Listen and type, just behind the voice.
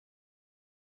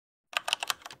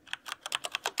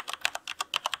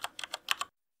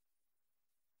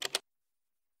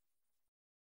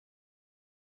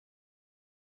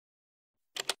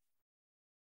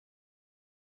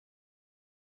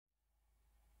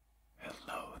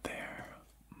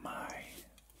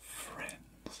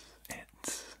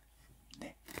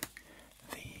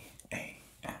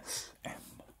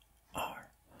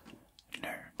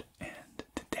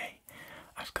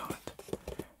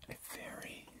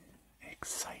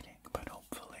exciting, but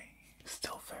hopefully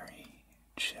still very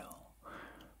chill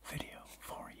video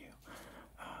for you.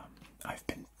 I've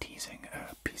been teasing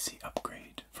a PC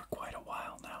upgrade for quite a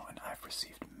while now, and I've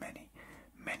received many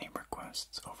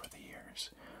requests over the years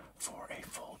for a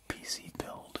full PC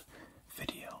build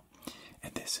video,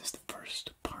 and this is the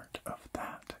first part of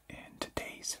that. In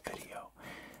today's video,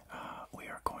 we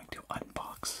are going to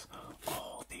unbox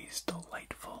all these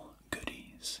delightful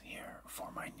goodies here for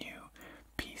my new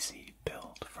PC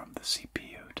build, from the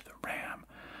CPU to the RAM,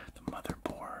 the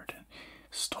motherboard, and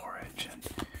storage, and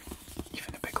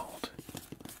even a big old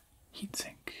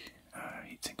heatsink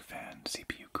fan,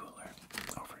 CPU cooler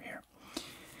over here.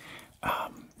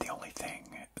 The only thing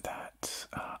that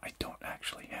I don't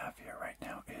actually have here right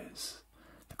now is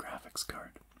the graphics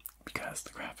card, because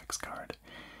the graphics card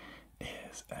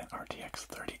is an RTX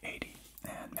 3080,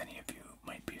 and many of you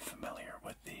might be familiar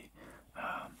with the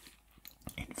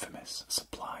infamous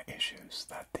supply issues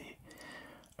that the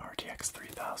RTX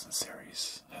 3000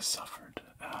 series has suffered.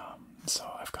 So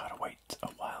I've got to wait a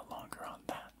while longer on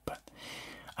that, but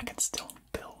I can still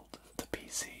build the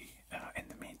PC in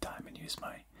the meantime and use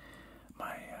my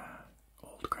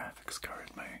old graphics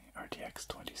card. My RTX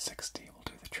 2060 will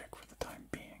do the trick for the time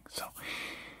being. So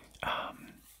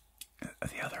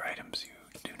the other items you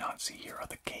do not see here are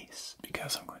the case,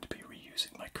 because I'm going to be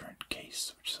reusing my current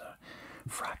case, which is a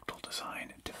Fractal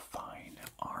Design Define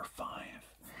R5,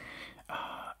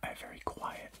 a very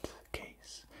quiet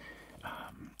case,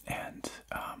 and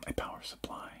a power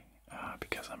supply,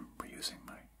 because I'm reusing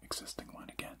my existing one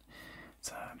again.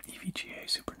 It's a EVGA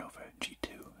Supernova G2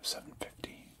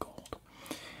 750 gold.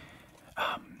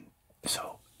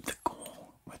 So the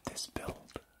goal with this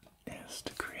build is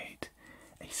to create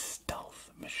a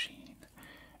stealth machine,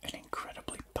 an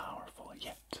incredibly powerful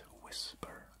yet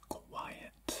whisper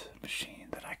quiet machine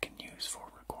that I can use for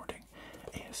recording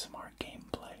ASMR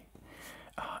gameplay,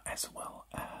 as well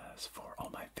as for all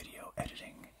my video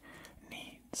editing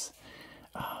needs.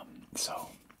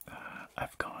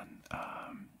 I've gone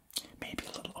maybe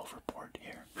a little overboard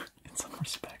here in some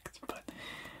respects, but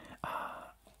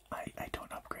I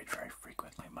don't upgrade very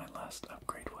frequently. My last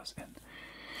upgrade was in,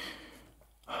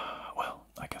 well,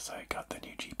 I guess I got the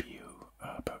new GPU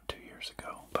about 2 years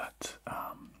ago, but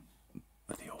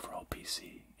the overall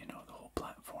PC, you know, the whole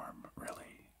platform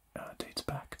really dates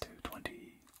back to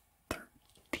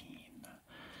 2013.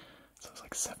 So it's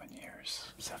like 7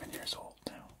 years old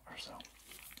now or so.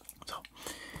 So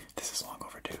this is long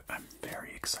overdue. I'm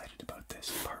very excited about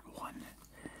this. Part 1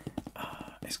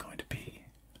 is going to be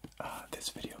this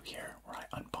video here where I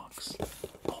unbox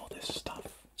all this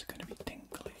stuff. It's going to be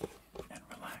tingly and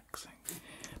relaxing.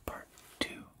 Part 2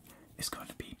 is going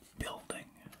to be building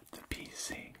the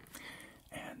PC,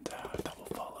 and that will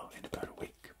follow in about a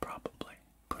week, probably,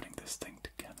 putting this thing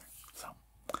together. So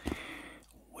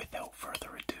without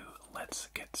further ado, let's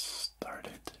get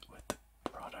started with the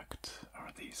product,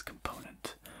 or these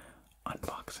component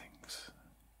unboxings.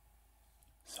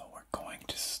 So we're going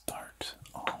to start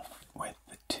off with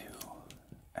the two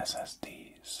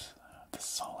SSDs, the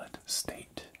solid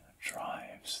state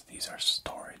drives. These are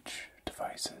storage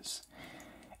devices,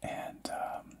 and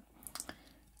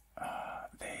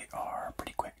they are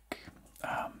pretty quick.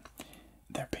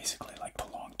 They're basically like the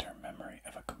long-term memory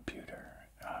of a computer,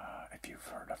 if you've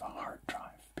heard of a hard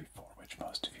drive before, which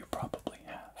most of you probably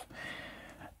have.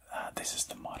 This is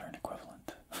the modern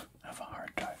equivalent of a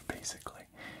hard drive, basically.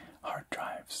 Hard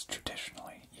drives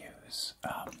traditionally use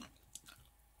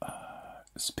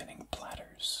spinning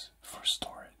platters for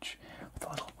storage, with a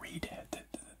little read head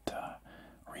that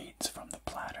reads from the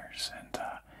platters, and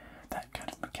that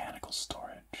kind of mechanical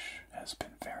storage has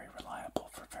been very reliable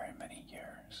for very many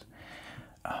years.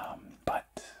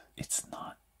 But it's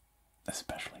not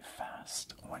especially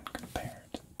fast when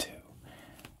compared to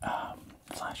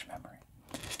flash memory.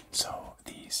 So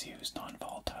these use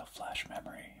non-volatile flash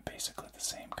memory, basically the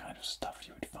same kind of stuff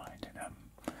you would find in an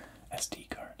SD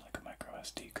card, like a micro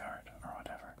SD card or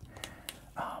whatever.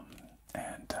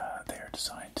 And they are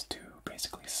designed to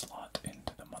basically slot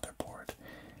into the motherboard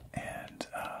and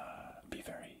be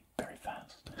very, very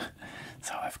fast.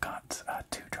 So I've got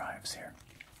 2 drives here.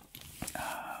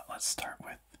 Let's start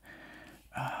with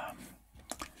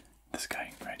this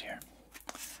guy right here.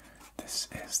 This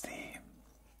is the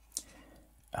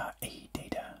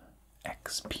Adata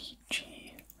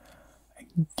XPG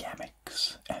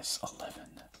Gammix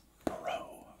S11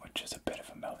 Pro, which is a bit of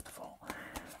a mouthful,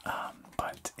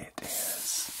 but it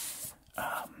is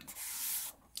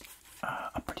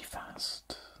a pretty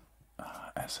fast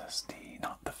SSD,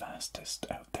 not the fastest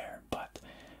out there, but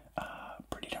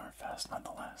pretty darn fast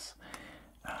nonetheless.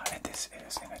 And this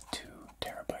is in a 2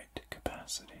 terabyte capacity.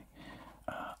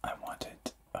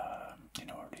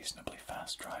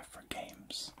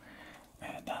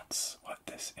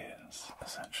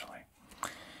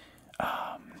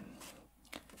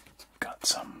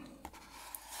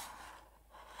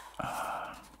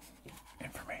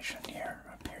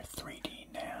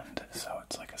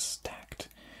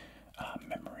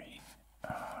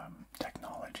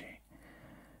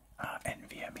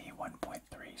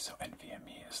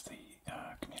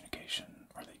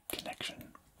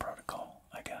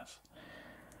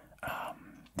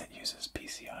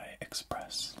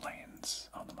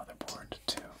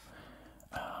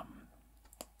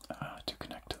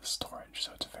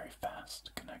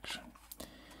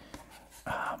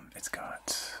 it's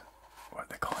got what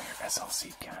they call your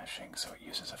SLC caching, so it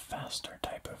uses a faster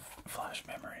type of flash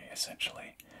memory,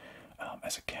 essentially,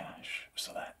 as a cache,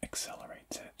 so that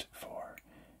accelerates it for,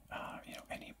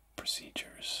 any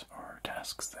procedures or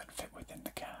tasks that fit within the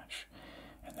cache,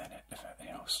 and then it,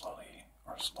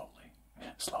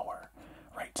 slower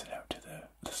writes it out to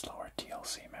the slower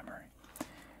TLC memory,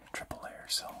 triple layer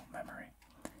cell memory.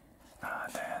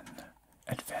 Then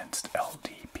advanced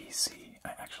LDPC.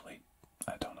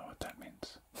 I don't know what that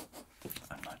means.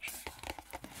 I'm not sure.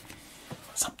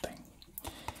 Something.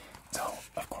 So,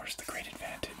 of course, the great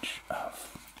advantage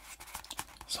of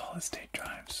solid-state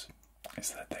drives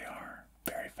is that they are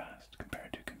very fast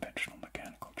compared to conventional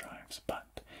mechanical drives,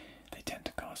 but they tend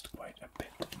to cost quite a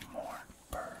bit more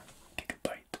per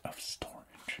gigabyte of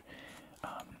storage.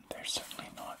 They're certainly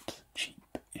not cheap,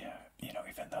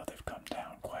 even though they've come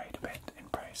down quite a bit in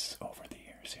price over the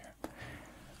years here.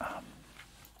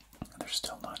 They're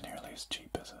still not nearly as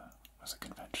cheap as a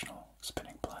conventional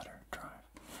spinning platter drive.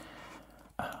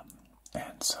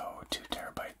 And so 2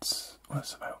 terabytes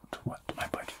was about what my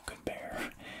budget could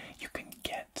bear. You can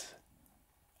get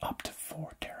up to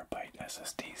 4 terabyte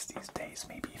SSDs these days,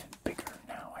 maybe even bigger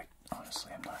now. I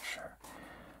honestly am not sure.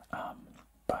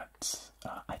 But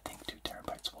I think 2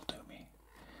 terabytes will do me.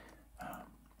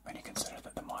 When you consider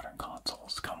that the modern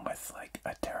consoles come with like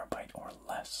a terabyte or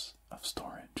less of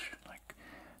storage, like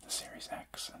the Series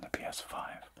X and the PS5,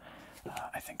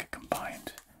 I think a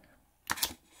combined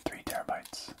 3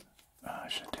 terabytes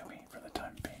should do me for the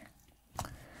time being.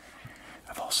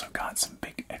 I've also got some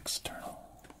big external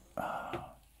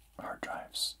hard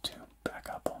drives to back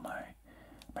up all my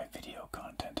video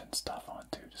content and stuff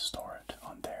onto, to store it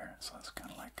on there. So that's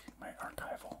kind of like my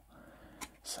archival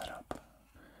setup.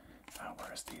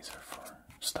 Whereas these are for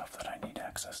stuff that I need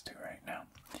access to right now.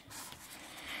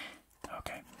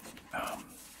 Okay,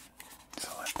 so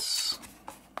let's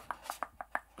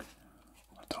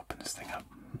open this thing up.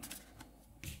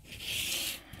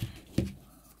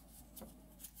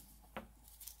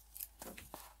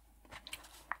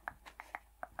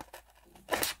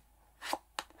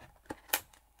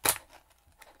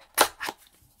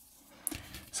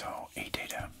 So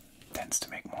Adata tends to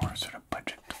make more sort of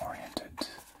budget-oriented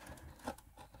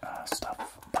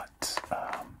stuff, but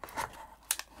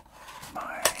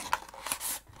my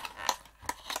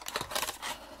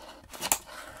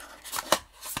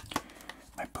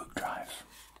boot drive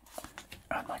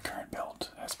on my current build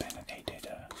has been an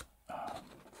Adata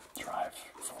drive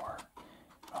for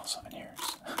 7 years,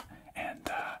 and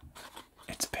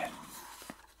it's been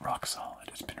rock solid.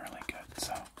 It's been really good.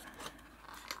 So.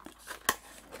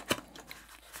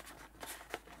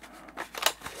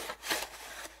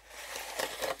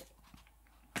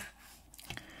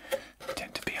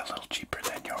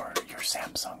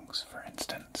 Samsungs, for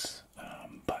instance,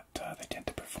 but they tend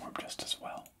to perform just as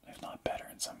well, if not better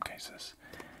in some cases.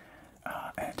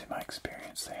 And in my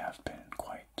experience, they have been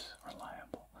quite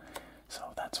reliable.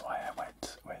 So that's why I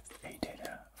went with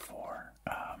Adata for,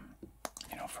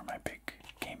 for my big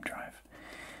game drive.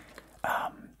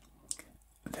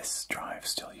 This drive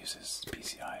still uses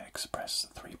PCI Express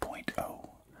 3.0,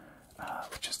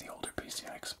 which is the older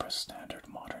PCI Express standard.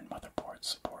 Modern motherboards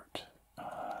support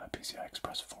PCI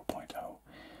Express 4.0,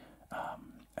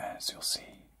 as you'll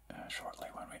see shortly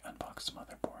when we unbox the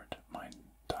motherboard. Mine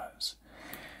does.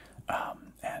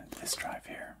 And this drive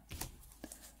here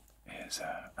is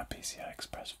a PCI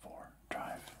Express 4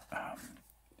 drive,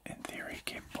 in theory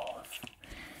capable of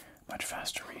much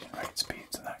faster read and write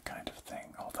speeds and that kind of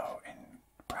thing, although in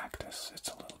practice it's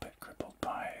a little bit crippled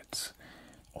by its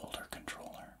older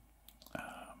controller.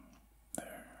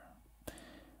 There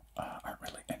aren't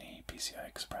really any PCI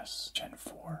Express Gen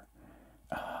 4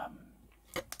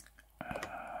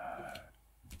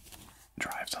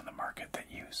 drives on the market that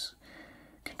use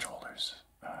controllers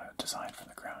designed from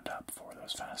the ground up for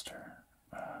those faster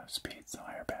speeds, the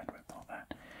higher bandwidth, all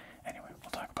that. Anyway,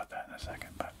 we'll talk about that in a second,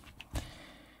 but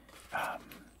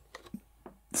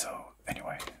so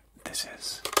anyway, this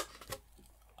is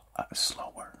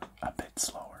slower, a bit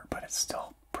slower, but it's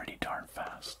still pretty darn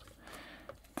fast.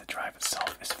 The drive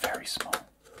itself is very small,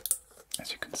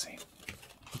 as you can see.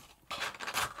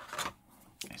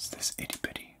 It's this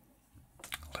itty-bitty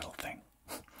little thing.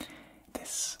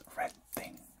 This red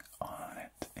thing on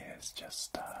it is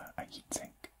just a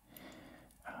heatsink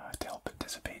to help it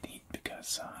dissipate heat,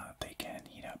 because they can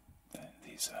heat up.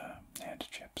 These NAND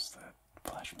chips, the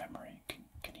flash memory,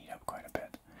 can heat up quite a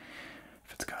bit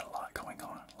if it's got a lot going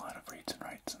on, a lot of reads and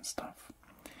writes and stuff.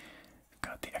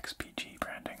 Got the XPG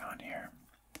branding on here,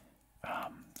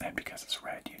 and because it's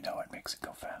red, you know it makes it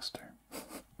go faster.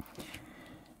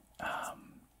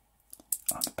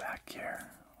 On the back back here.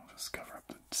 I'll just cover up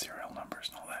the serial numbers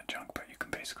and all that junk, but you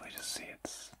can basically just see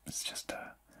it's just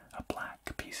a black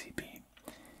PCB.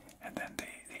 And then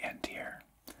the end here,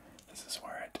 this is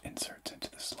where it inserts into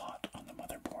the slot on the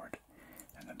motherboard,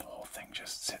 and then the whole thing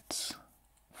just sits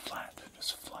flat,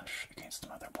 just flush against the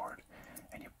motherboard,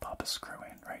 and you pop a screw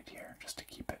in right here just to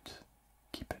keep it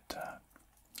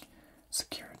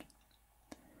secured.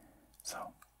 So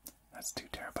that's 2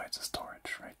 terabytes of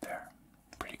storage right there.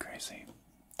 Pretty crazy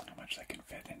how much they can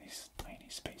fit in these tiny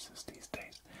spaces these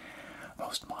days.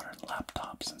 Most modern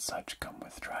laptops and such come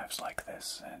with drives like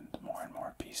this, and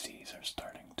more PCs are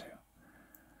starting to.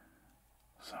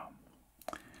 So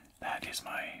that is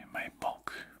my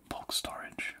bulk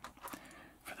storage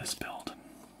for this build.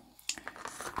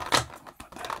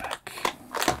 Put that back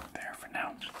there for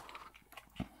now.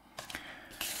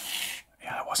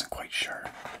 Yeah, I wasn't quite sure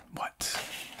what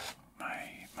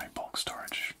my bulk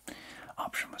storage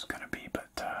option was going to be, but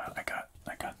I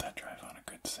got that drive on a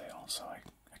good sale, so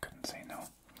I couldn't say no.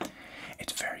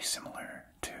 It's very similar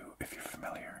to, if you're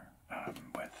familiar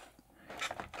with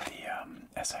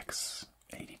the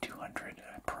SX8200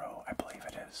 Pro, I believe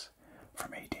it is,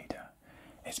 from Adata.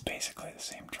 It's basically the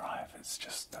same drive, it's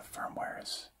just the firmware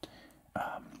is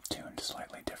tuned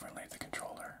slightly differently, the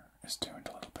controller is tuned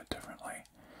a little bit differently,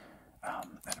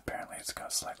 and apparently it's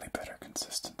got slightly better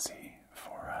consistency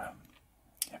for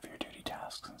heavier duty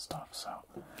tasks and stuff, so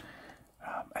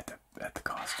at the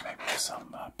cost maybe of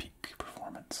some peak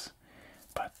performance,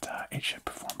 but it should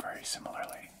perform very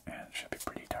similarly, and it should be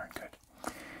pretty darn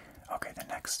good. Okay, the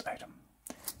next item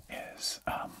is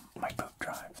my boot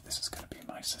drive. This is going to be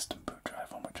my system boot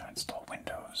drive on which I install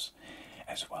Windows,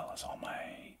 as well as all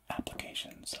my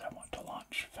applications that I want to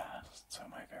launch fast, so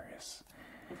my various,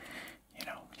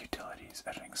 utilities,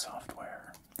 editing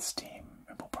software, Steam,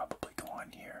 it will probably go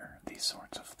on here, these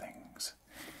sorts of things.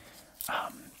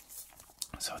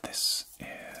 So this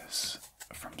is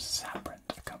from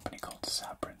Sabrent, a company called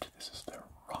Sabrent. This is their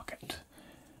Rocket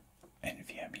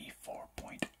NVMe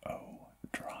 4.0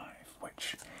 drive,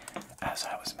 which, as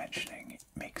I was mentioning,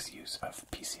 makes use of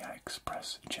PCI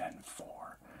Express Gen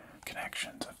 4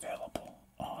 connections available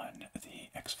on the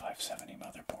X570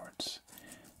 motherboards,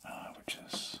 which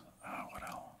is what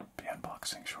I'll be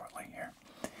unboxing shortly here.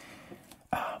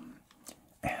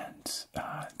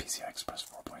 PCI Express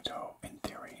 4.0, in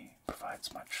theory,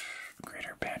 provides much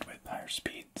greater bandwidth, higher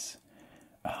speeds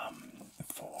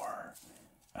for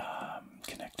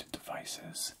connected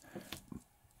devices.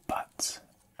 But,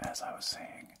 as I was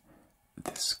saying,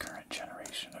 this current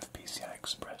generation of PCI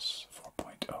Express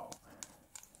 4.0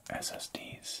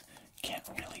 SSDs can't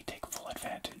really take full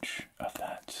advantage of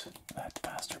that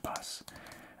faster bus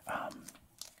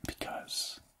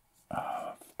because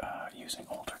of using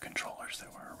older controllers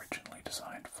that were originally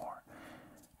designed for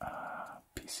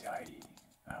PCIe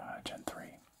Gen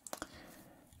 3.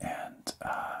 And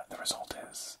the result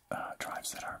is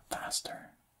drives that are faster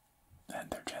than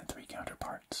their Gen 3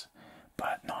 counterparts,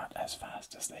 but not as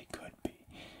fast as they could be.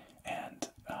 And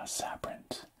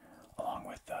Sabrent, along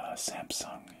with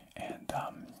Samsung and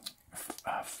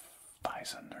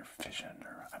Bison or Fission,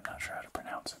 or I'm not sure how to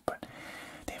pronounce it, but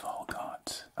they've all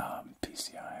got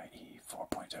PCIe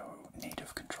 4.0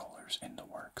 native controllers in the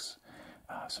works.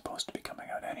 Supposed to be coming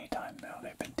out any time now.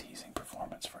 They've been teasing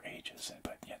performance for ages,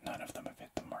 but yet none of them have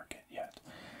hit the market yet,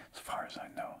 as far as I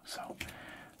know. So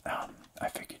I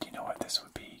figured, you know what, this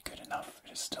would be good enough.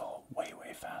 It is still way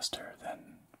faster than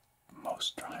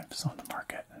most drives on the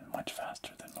market, and much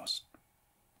faster than most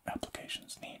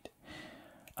applications need.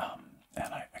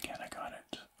 And I got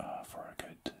it for a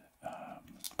good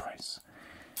price.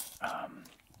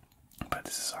 But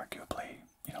this is arguably,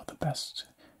 the best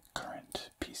current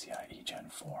PCIe Gen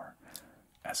 4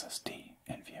 SSD,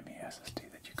 NVMe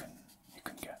SSD that you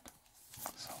can get.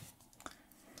 So,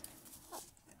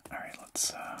 all right,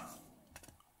 let's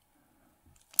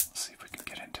see if we can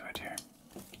get into it here.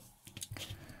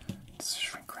 It's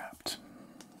shrink wrapped.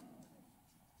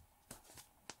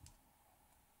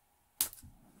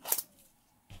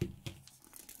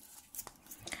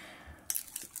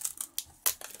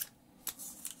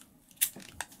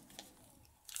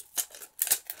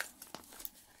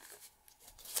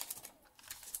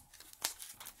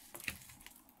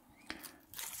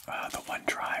 The one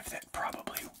drive that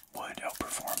probably would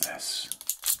outperform this.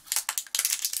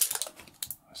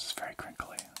 This is very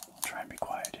crinkly. I'll try and be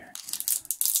quiet here.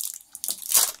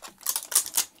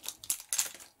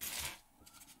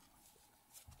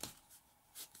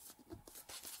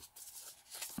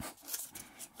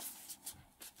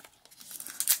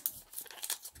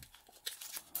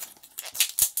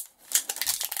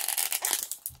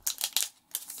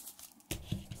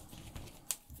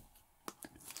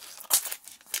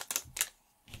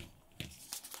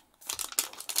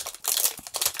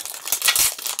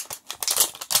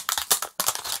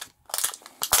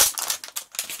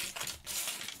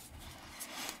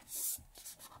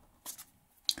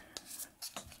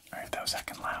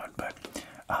 nanosecond loud, but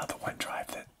the one drive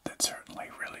that certainly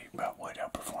really would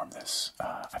outperform this,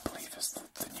 I believe, is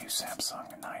the new Samsung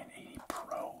 980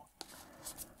 Pro.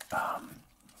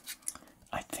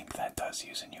 I think that does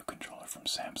use a new controller from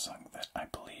Samsung that I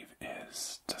believe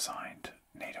is designed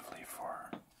natively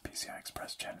for PCI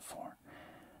Express Gen 4.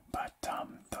 But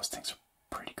those things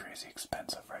are pretty crazy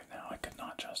expensive right now. I could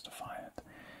not justify it,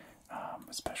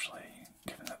 especially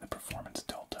given that the performance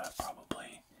delta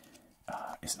probably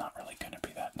is not really going to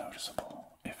be that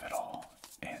noticeable, if at all,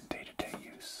 in day-to-day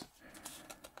use.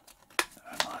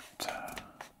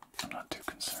 I'm not too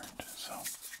concerned. So.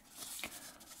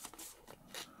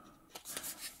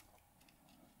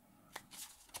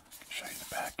 Show you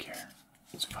the back here.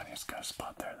 It's funny, it's got a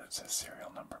spot there that says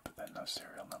serial number, but then no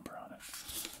serial number on it.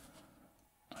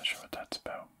 Not sure what that's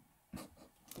about.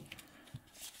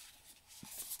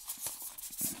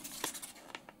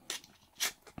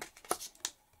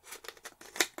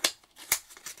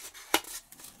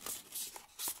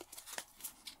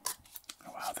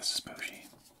 Oh wow, this is bougie.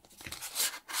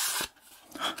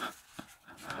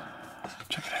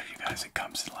 Check it out, you guys. It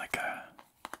comes in like a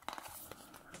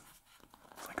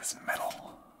this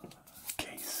metal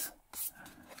case.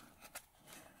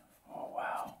 Oh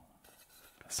wow.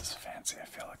 This is fancy. I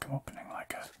feel like I'm opening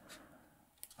like a,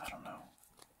 I don't know.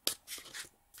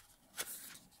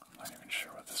 I'm not even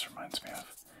sure what this reminds me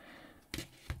of.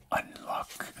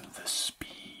 Unlock the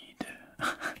speed.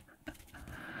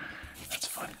 That's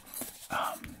fun.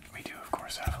 We do of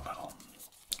course have a little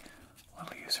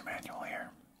user manual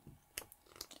here.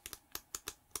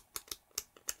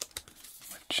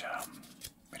 Which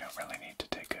we don't really need to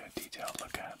take a detailed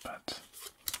look at, but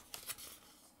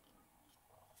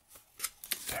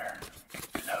there,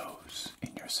 it glows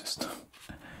in your system.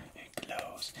 It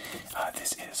glows.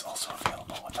 This is also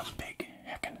available with a big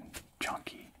heckin'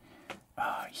 chunky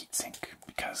heatsink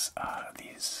because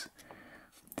these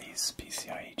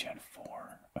PCIe Gen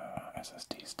 4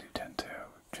 SSDs do tend to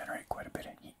generate quite a bit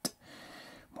of heat,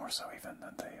 more so even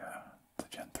than the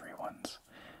Gen 3 ones.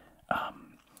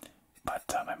 But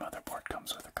my motherboard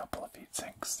comes with a couple of heat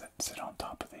sinks that sit on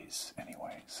top of these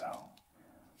anyway, so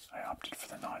I opted for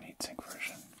the non-heat sink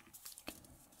version.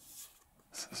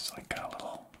 This is like a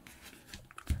little,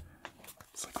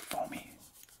 it's like foamy,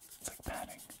 it's like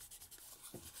padding.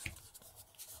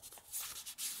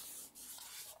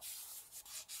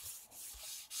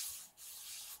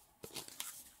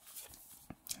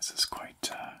 This is quite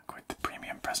the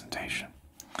premium presentation.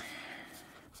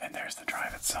 And there's the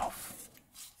drive itself.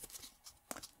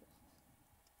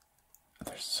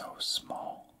 They're so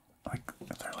small,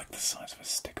 they're like the size of a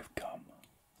stick of gum,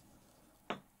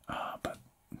 but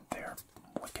they're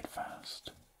wicked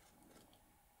fast.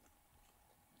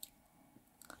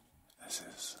 This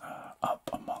is up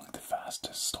among the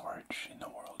fastest storage in the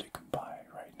world you can buy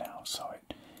right now, so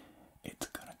it's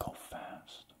gonna go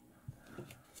fast.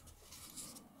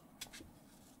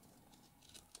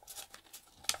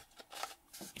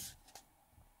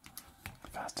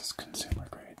 Fastest consumer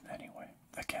grade anyway.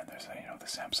 Again, there's the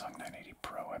Samsung 980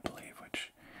 Pro, I believe,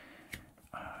 which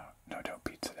no doubt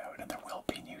beats it out. And there will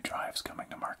be new drives coming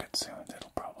to market soon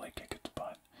that'll probably kick its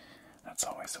butt. That's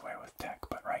always the way with tech.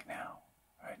 But right now,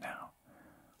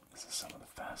 this is some of the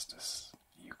fastest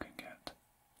you can get.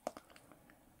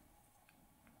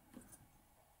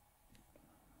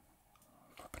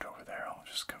 Flip it over there. I'll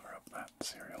just cover up that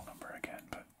serial number again.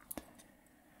 But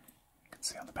you can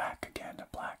see on the back again a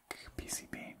black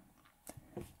PCB.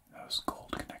 Those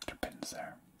gold connector pins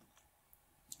there.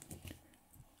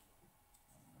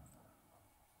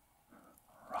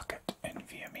 Rocket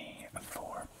NVMe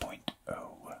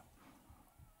 4.0.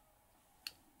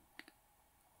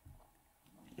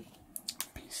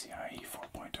 PCIe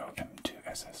 4.0 M2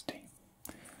 SSD.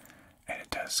 And it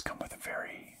does come with a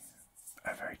very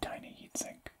tiny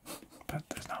heatsink, but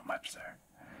there's not much there.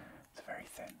 It's very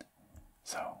thin.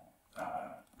 So,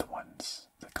 the ones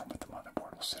that come with the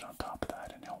motherboard will sit on top of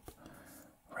that and help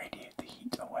radiate the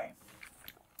heat away.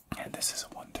 And this is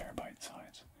a 1 terabyte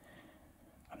size.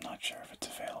 I'm not sure if it's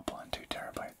available in 2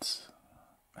 terabytes.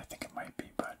 I think it might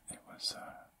be, but it was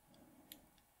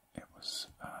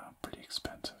pretty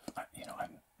expensive. I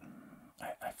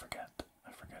forget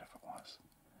if it was.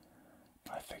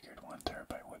 I figured 1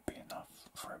 terabyte would be enough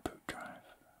for a boot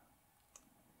drive.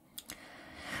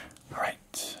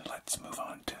 Alright, let's move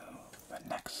on to the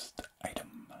next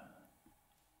item.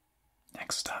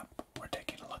 Next up, we're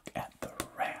taking a look at the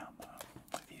RAM,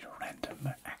 the random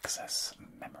access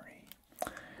memory.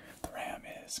 The RAM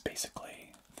is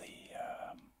basically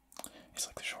it's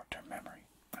like the short-term memory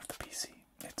of the PC.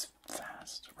 It's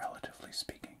fast, relatively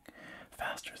speaking,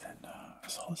 faster than a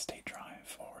solid-state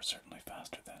drive, or certainly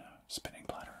faster than a spinning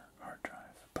platter hard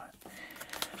drive, but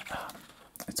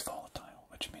it's volatile,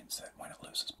 which means that when it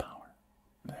loses power,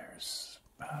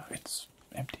 it's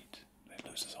emptied. It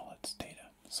loses all its data.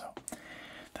 So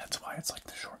that's why it's like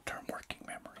the short-term working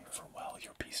memory for while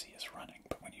your PC is running,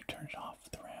 but when you turn it off,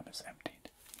 the RAM is emptied.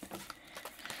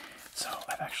 So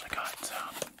I've actually got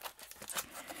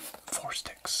 4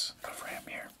 sticks of RAM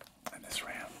here, and this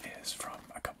RAM is from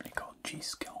a company called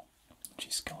G.Skill.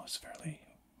 G.Skill is fairly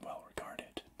well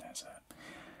regarded as a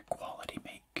quality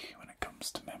make when it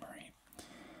comes to memory.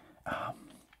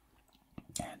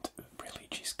 And really,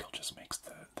 G.Skill just makes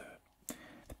the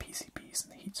PCBs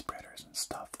and the heat spreaders and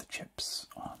stuff. The chips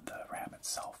on the RAM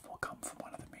itself will come from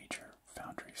one of the major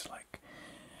foundries like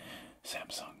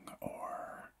Samsung,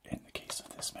 or in the case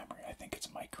of this memory, I think it's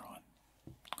Micron,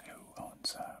 who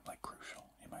owns like Crucial.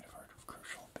 You might have heard of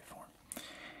Crucial before.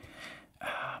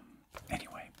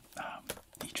 Anyway,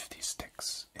 each of these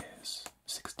sticks is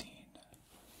 16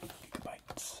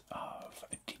 gigabytes of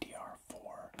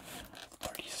DDR4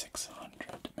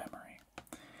 3600 memory.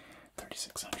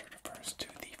 3600 refers to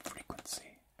the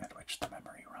frequency at which the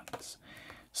memory runs.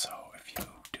 So if you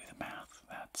do the math,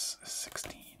 that's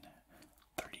 16,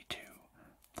 32,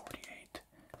 48,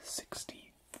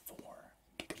 64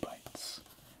 gigabytes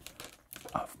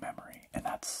of memory, and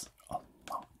that's a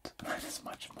lot. That is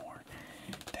much more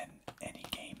than any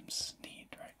games need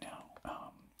right now,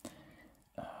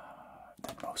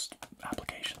 than most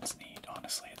applications need.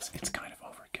 Honestly, it's kind of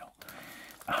overkill.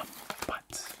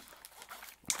 But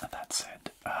that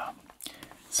said,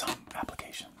 some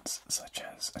applications such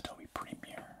as Adobe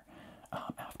Premiere,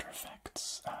 After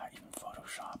Effects, even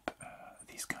Photoshop,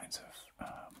 these kinds of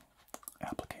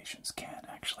applications can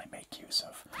actually make use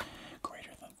of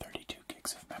greater than 32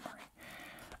 gigs of memory.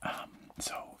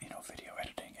 So, you know, video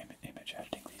editing, image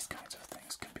editing, these kinds of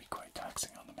things can be quite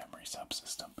taxing on the memory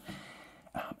subsystem.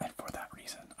 And for that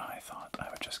reason, I thought I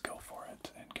would just go for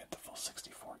it and get the full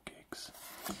 64 gigs.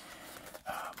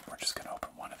 We're just going to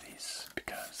open one of these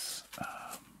because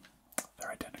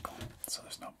they're identical, so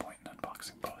there's no point in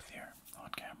unboxing both here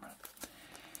on camera.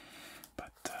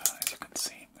 But as you can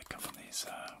see, they come in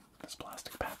this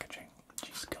plastic packaging.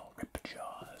 G.Skill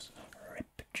Ripjaws.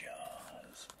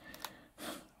 Ripjaws.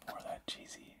 Or that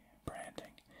cheesy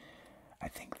branding. I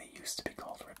think they used to be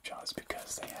called Ripjaws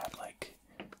because they had like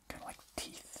kind of like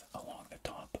teeth along the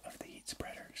top of the heat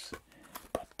spreaders.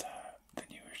 But the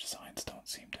newer designs don't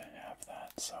seem to have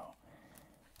that, so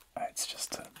it's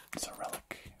just it's a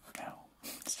relic now.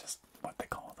 It's just what they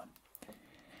call them.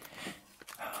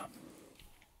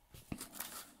 It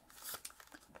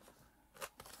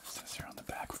says here on the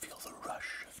back, feel the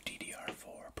rush of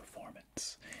DDR4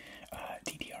 performance.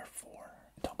 DDR4,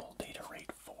 double data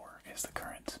rate 4, is the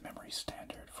current memory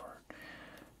standard for,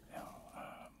 you know,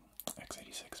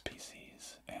 x86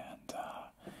 PCs, and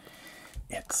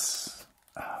it's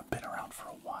been around for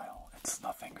a while. It's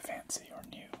nothing fancy or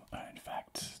new. In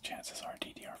fact, chances are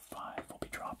DDR5 will be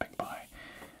dropping by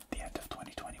the end of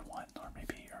 2021, or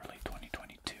maybe early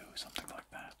 2022, something like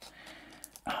that.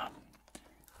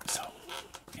 So,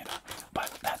 you know,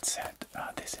 but that said,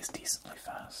 this is decently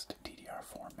fast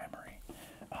DDR4 memory.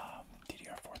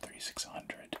 DDR4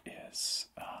 3600 is,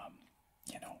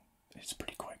 you know, it's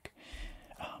pretty quick.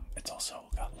 It's also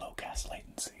got low gas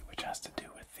latency, which has to do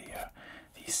with the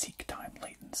seek time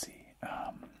latency.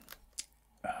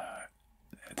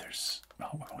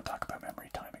 We won't talk about memory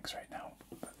timings right now,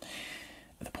 but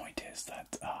the point is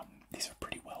that these are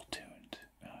pretty well tuned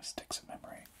sticks of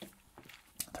memory.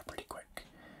 They're pretty quick,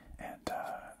 and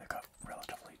they've got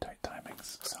relatively tight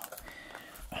timings, so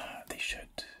they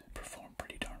should perform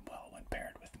pretty darn well when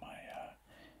paired with my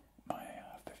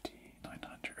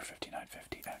 5900 or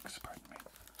 5950X. Pardon me.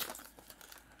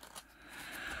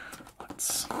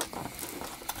 Let's.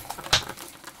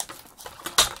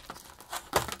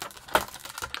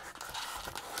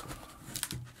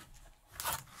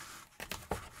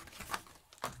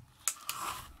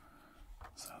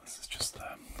 So this is just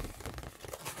the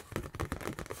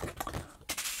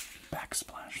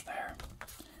backsplash there.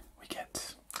 We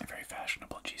get a very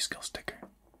fashionable G.Skill sticker.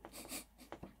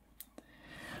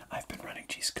 I've been running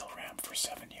G.Skill RAM for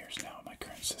 7 years now in my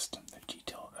current system, the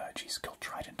G.Skill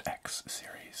Trident X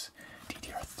series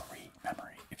DDR3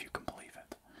 memory, if you can believe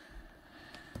it.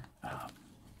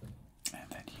 And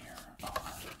then here are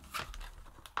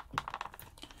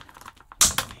the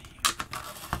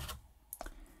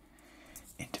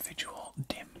individual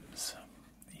DIMMs.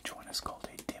 Each one is called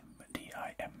a DIMM,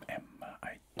 D-I-M-M.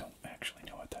 I don't actually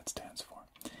know what that stands for.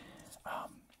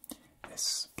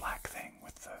 This black thing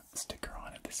with the sticker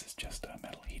on it, this is just a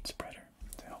metal heat spreader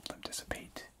to help them dissipate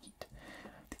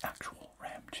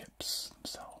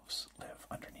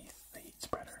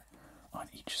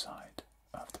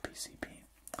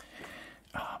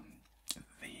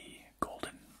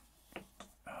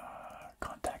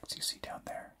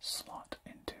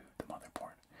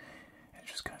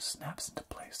just kind of snaps into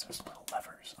place. There's little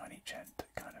levers on each end to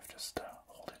kind of just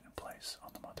hold it in place on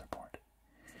the motherboard.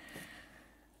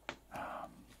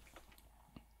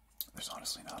 There's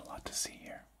honestly not a lot to see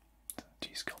here. The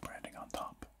G.Skill branding on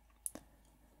top.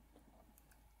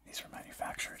 These were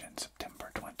manufactured in September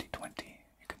 2020.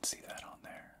 You can see that on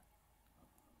there.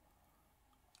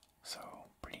 So,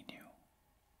 pretty new.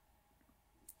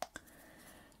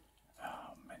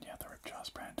 And yeah, the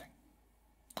Ripjaws branding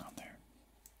on there.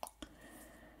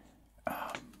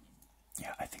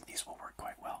 Yeah, I think these will work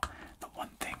quite well. The one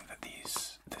thing that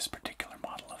this particular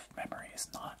model of memory is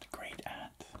not great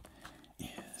at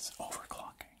is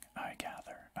overclocking, I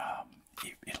gather.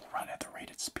 It'll run at the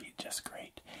rated speed just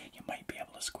great. You might be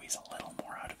able to squeeze a little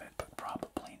more out of it, but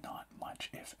probably not much,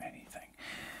 if anything,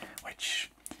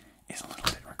 which is a little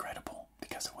bit regrettable,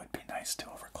 because it would be nice to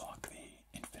overclock the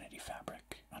Infinity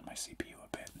Fabric on my CPU a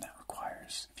bit, and that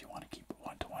requires, if you want to keep a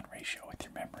 1-to-1 ratio with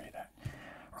your memory, that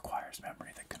requires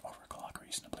memory that can overclock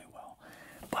reasonably well.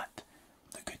 But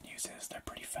the good news is they're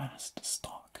pretty fast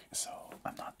stock, so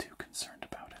I'm not too concerned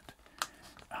about it.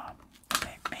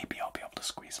 Maybe I'll be able to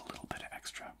squeeze a little bit of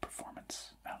extra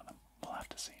performance out of them. We'll have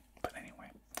to see. But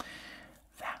anyway,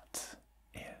 that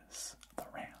is the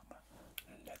RAM.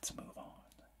 Let's move on.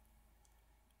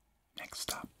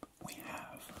 Next up, we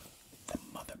have the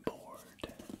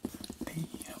motherboard. The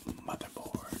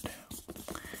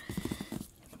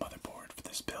motherboard for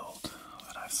this build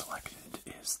that I've selected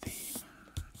is the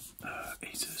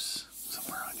Asus,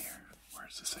 somewhere on here. Where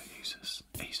does it say Asus?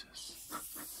 Asus.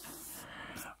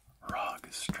 ROG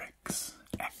Strix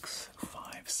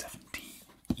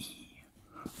X570E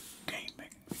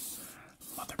gaming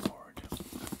motherboard.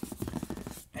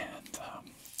 And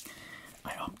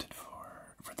I opted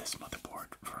for this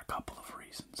motherboard for a couple of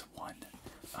reasons. One,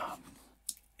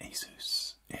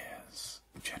 Asus is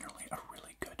generally a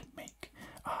really good make.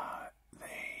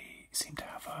 They seem to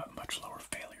have a much lower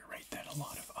failure rate than a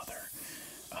lot of other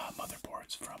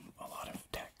motherboards from a lot of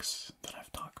techs that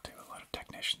I've talked to. A lot of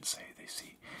technicians say they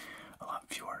see a lot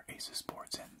fewer Asus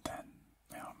boards in than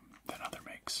other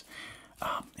makes.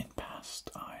 In past,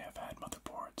 I have had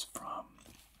motherboards from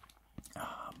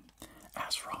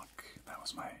ASRock. That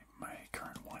was my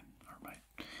current one, or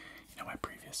my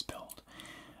previous build.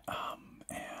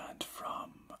 And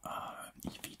from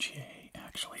EVGA,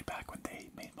 actually, back when they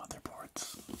made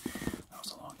motherboards. That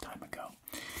was a long time ago.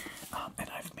 And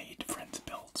I've made friends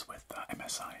builds with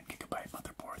MSI and Gigabyte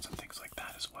motherboards and things like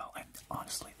that as well. And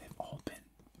honestly, they've all been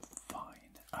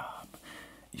fine.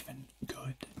 Even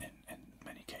good in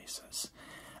many cases.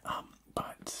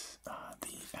 But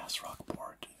the ASRock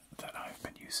board that I've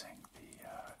been using,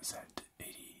 the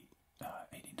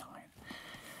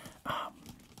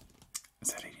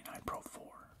Z89 Pro 4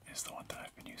 is the one that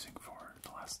I've been using for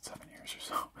the last 7 years or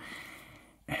so.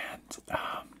 And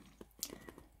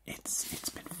it's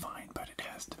been fine, but it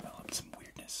has developed some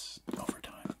weirdness over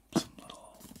time, some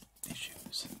little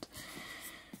issues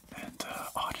and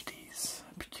oddities,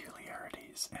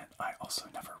 peculiarities, and I also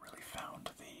never really found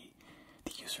the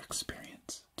user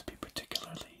experience to be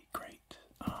particularly great.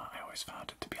 I always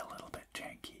found it to be a little bit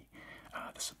janky.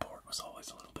 The support was always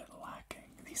a little bit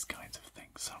lacking, these kinds of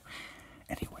things. So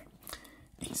anyway,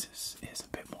 Asus is a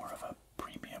bit more of a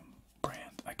premium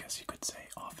brand, I guess you could say.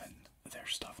 Often their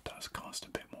stuff does cost a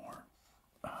bit more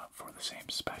for the same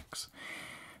specs,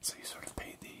 so you sort of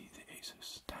pay the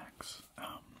Asus tax.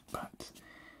 But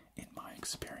in my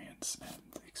experience and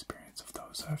the experience of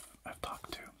those I've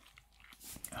talked to,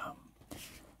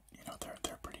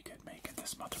 they're pretty good make, and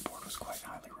this motherboard was quite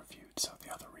highly reviewed. So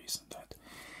the other reason that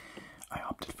I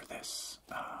opted for this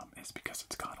is because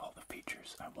it's got all the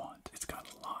features I want. It's got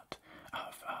a lot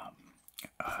of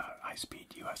high-speed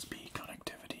USB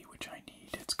connectivity, which I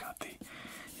need. It's got the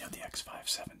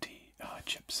X570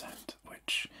 chipset,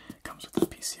 which comes with the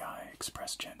PCI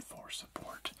Express Gen 4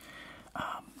 support.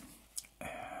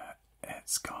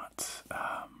 It's got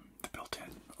the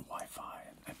built-in Wi-Fi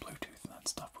and Bluetooth and that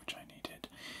stuff, which I needed.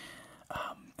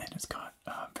 And it's got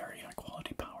very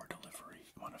high-quality power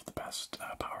delivery, one of the best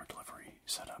power delivery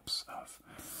setups of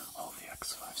all the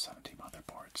X570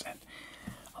 motherboards. And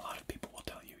a lot of people will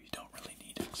tell you don't really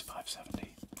need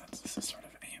X570. This is sort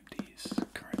of AMD's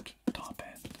current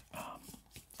top-end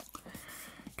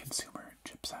consumer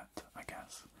chipset, I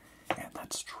guess. And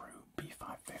that's true.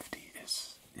 B550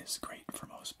 is great for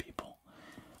most people.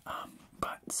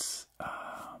 But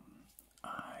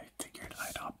I figured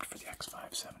I'd opt for the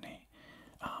X570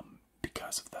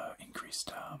 because of the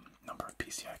increased number of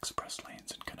PCI Express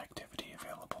lanes and connectivity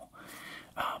available.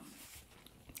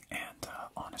 And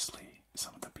honestly,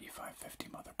 some of the B550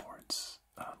 motherboards,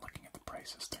 looking at the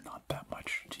prices, they're not that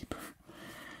much cheaper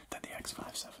than the X570.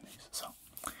 570s. So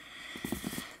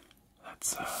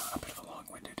that's a bit of a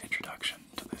long-winded introduction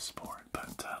to this board,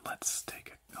 but let's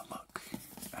take a look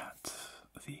at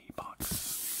the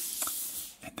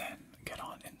box and then get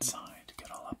on inside,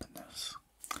 get all up in this.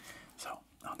 So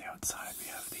on the outside we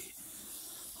have the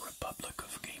Republic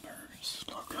of Gamers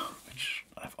logo, which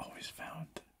I've always found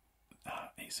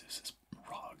Asus's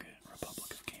ROG,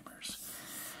 Republic of Gamers,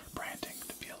 branding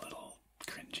to be a little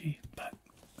cringy, but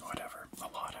whatever.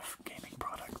 A lot of gaming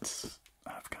products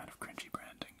have kind of cringy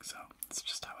branding, so it's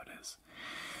just how it is.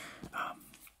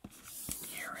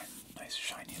 Here in nice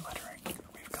shiny lettering,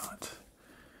 we've got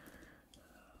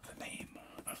the name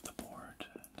of the board,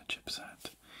 the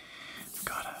chipset. We've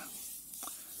got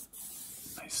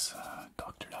a nice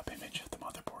doctored up image of the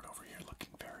motherboard over here, looking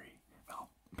very, well,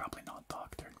 probably not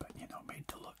doctored, but you know, made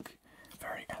to look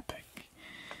very epic.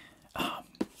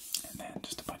 And then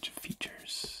just a bunch of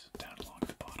features down along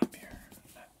the bottom here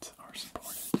that are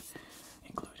supported,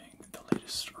 including the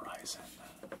latest Ryzen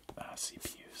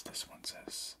CPUs. This one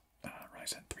says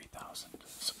Ryzen 3000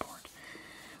 support,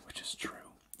 which is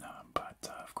true, but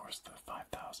of course the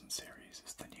 5000 series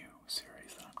is the new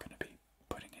series that I'm going to be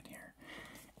putting in here,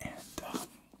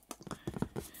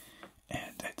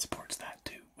 and it supports that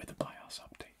too with a BIOS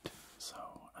update. So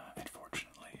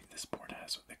unfortunately this board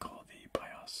has what they call the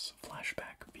BIOS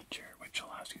flashback feature, which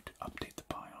allows you to update the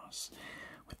BIOS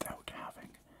without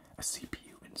having a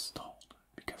CPU installed,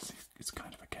 because it's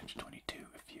kind of a catch-22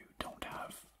 if you don't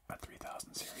have a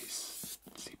 3000 series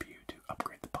CPU to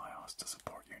upgrade the BIOS to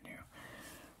support your new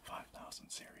 5000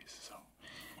 series. So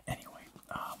anyway,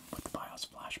 with the BIOS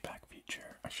flashback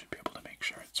feature, I should be able to make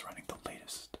sure it's running the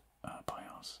latest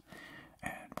BIOS,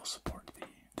 and will support the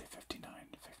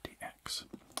 5950X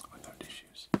without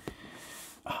issues.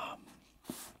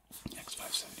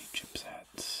 X570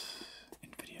 chipset,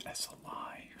 NVIDIA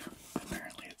SLI.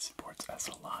 Apparently it supports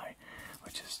SLI,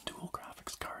 which is dual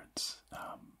graphics cards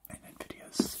in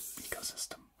NVIDIA's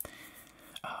ecosystem,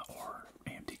 or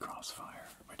AMD Crossfire,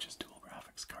 which is dual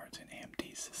graphics cards in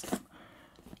AMD's system.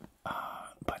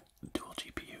 But dual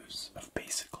GPUs have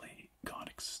basically gone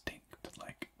extinct.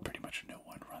 Like, pretty much no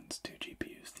one runs two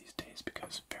GPUs these days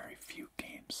because very few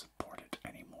games support it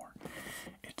anymore.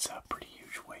 It's a pretty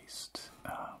huge waste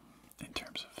in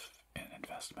terms of an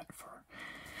investment for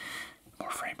more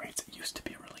frame rates. It used to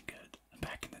be really good.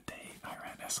 Back in the day, I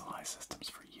ran SLI systems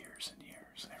for years and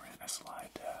years. I ran SLI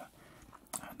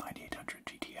 9800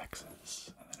 GTXs,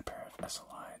 and then a pair of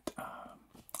SLI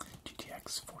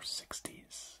GTX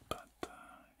 460s, but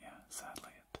yeah,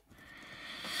 sadly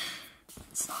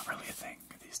it's not really a thing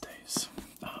these days.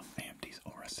 AMD's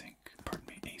AuraSync, pardon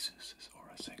me, Asus's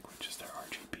AuraSync, which is their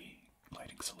RGB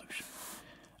lighting solution.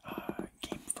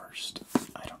 Game First,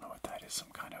 I don't know what that is, some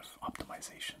kind of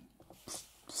optimization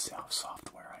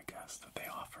software, I guess, that they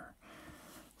offer.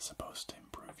 Supposed to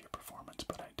improve your performance,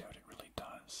 but I doubt it really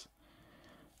does.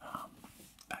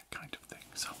 That kind of thing.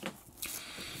 So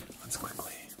let's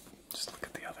quickly just look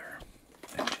at the other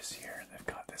images here. They've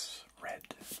got this red,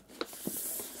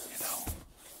 you know,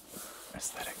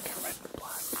 aesthetic, red and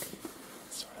black.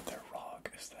 It's sort of their ROG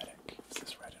aesthetic. It's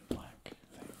this red and black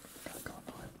thing got going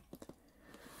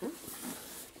on.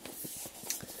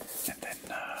 And then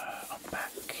on the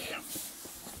back,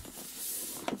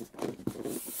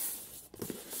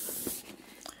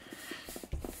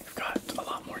 we've got a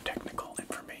lot more technical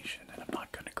information, and I'm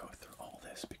not going to go through all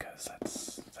this because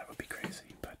that would be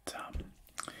crazy. But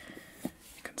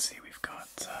you can see we've got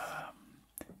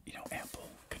you know, ample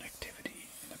connectivity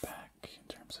in the back in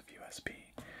terms of USB.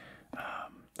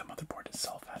 The motherboard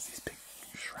itself has these big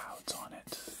shrouds on it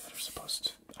that are supposed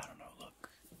to, I don't know, look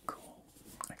cool,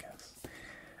 I guess.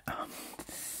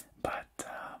 But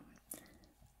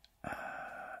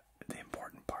the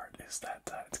important part is that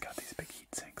it's got these big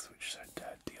heat sinks, which should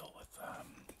deal with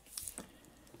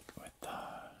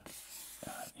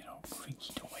you know, moving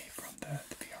heat away from the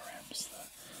VRMs,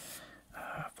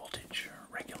 the voltage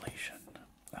regulation,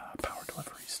 power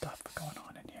delivery stuff going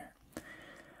on in here,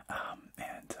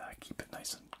 and keep it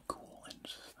nice and cool and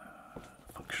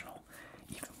functional,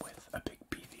 even with a big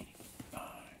beefy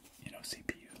you know,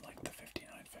 CPU like the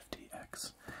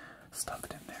 5950X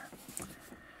stuffed in there.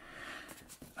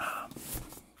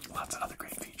 Lots of other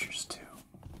great features.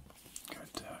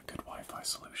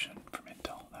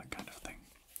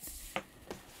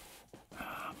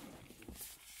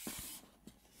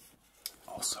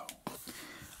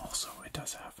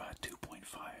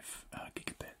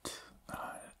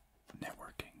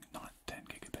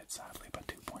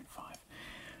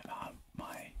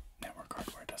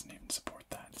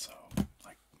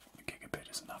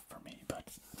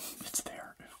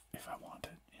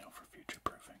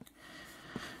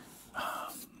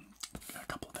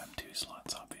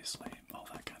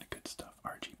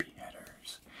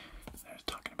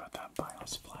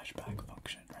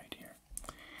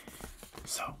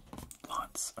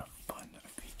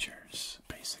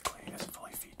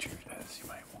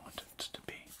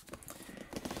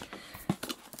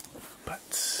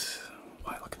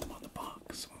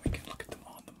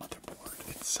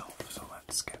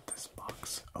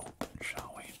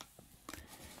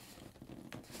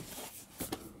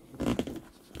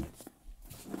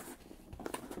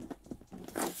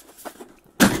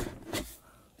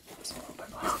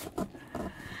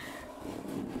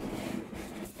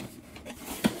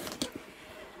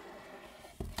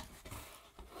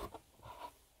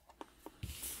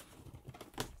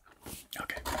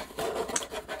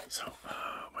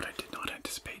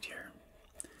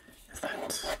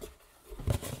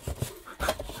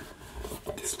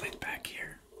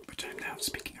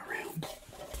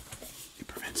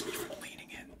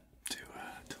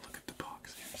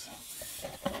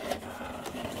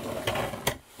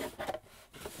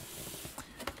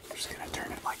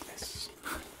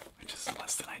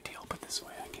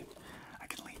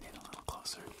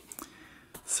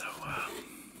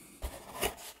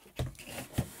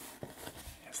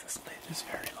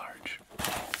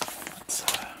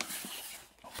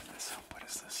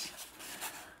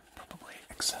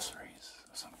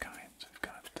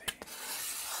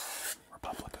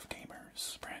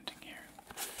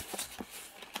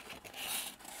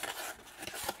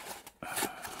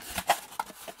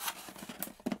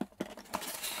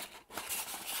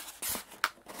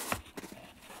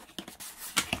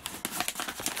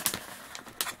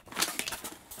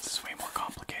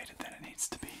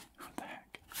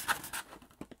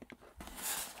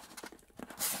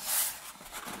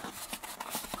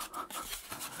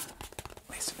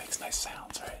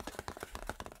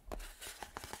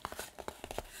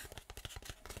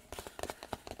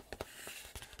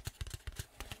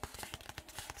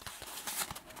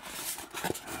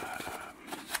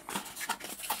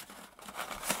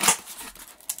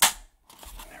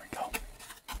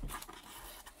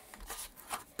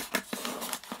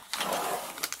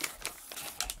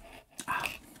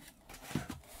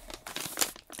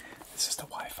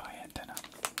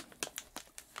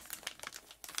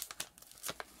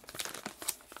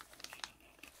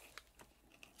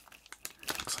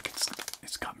 looks like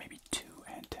it's got maybe 2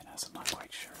 antennas. I'm not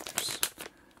quite sure. There's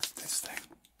this thing,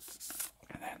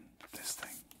 and then this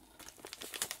thing.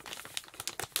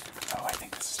 Oh, I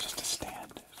think this is just a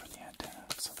stand for the antenna.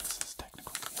 So this is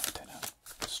technically the antenna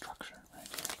structure right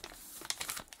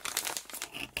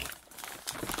here.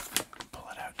 Pull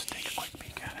it out to take a quick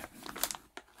peek at it.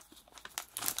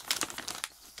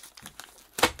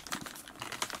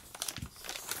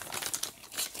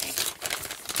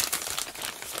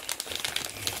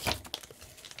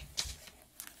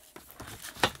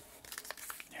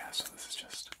 Yeah, so this is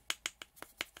just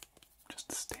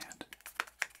the stand.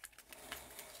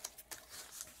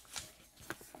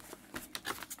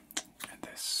 And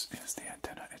this is the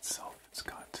antenna itself. It's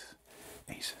got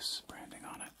Asus branding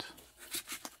on it.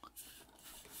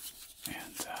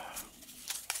 And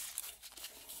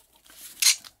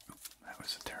that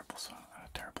was a terrible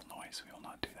noise. We will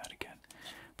not do that again.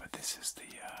 But this is the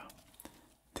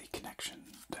connection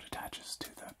that attaches to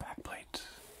the backplate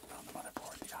on the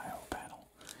motherboard, the I/O panel.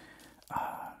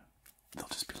 They'll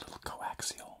just be little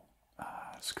coaxial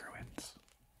screw-ins.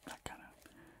 That kind of.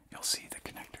 You'll see the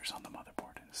connectors on the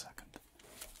motherboard in a second.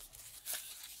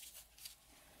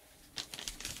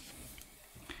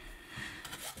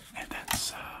 And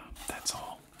that's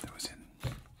all that was in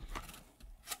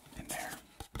there.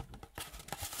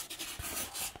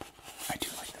 I do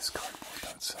like this cardboard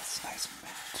though, so it's nice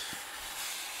matte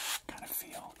kind of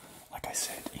feel. Like I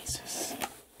said, Asus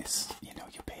is, you know,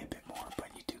 you pay a bit more, but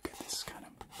you do get this kind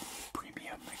of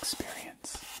premium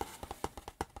experience.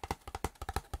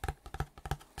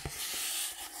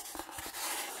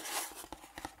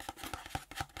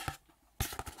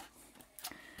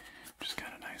 Just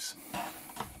kind of nice.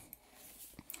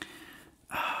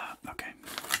 Okay,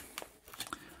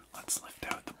 let's lift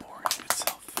out the board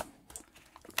itself.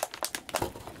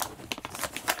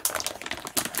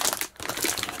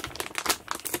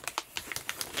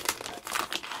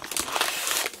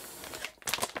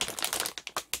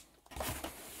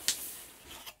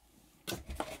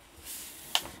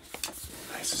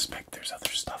 I suspect there's other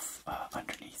stuff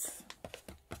underneath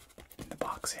in the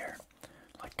box here,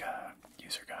 like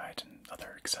user guide and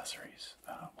other accessories.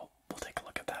 We'll take a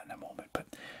look at that in a moment, but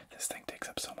this thing takes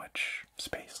up so much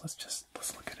space.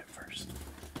 Let's look at it first.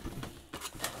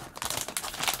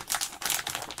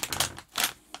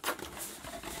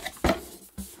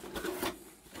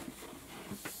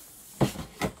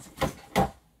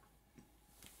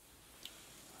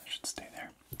 I should stay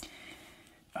there.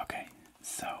 Okay,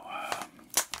 so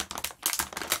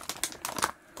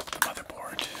the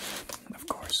motherboard, of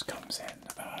course, comes in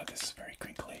this very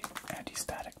crinkly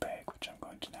anti-static bag, which I'm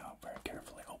going to now very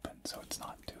carefully open so it's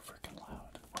not too freaking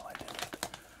loud while I do it.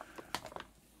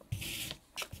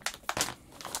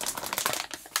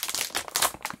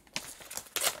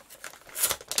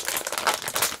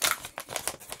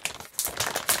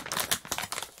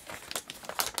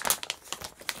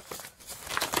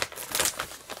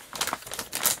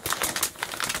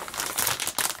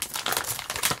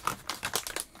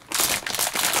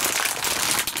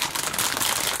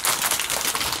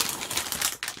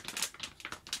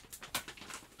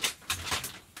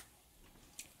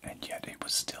 And yet it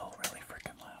was still really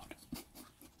freaking loud.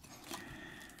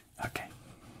 Okay,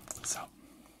 so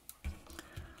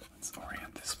let's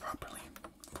orient this properly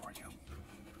for you.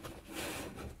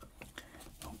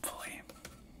 Hopefully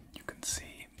you can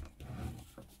see,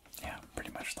 yeah,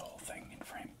 pretty much the whole thing in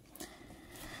frame.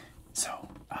 So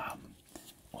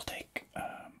we'll take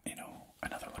you know,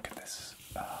 another look at this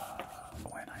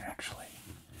when I actually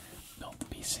build the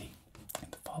PC in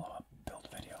the follow-up build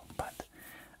video. But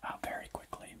very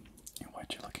quickly,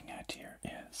 what you're looking at here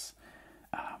is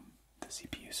the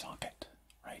CPU socket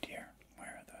right here,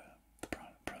 where the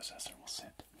processor will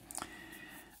sit.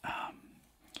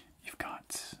 You've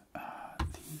got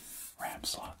the RAM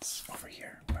slots over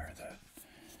here, where the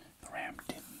RAM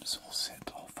DIMMs will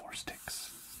sit. All 4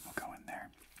 sticks will go in there.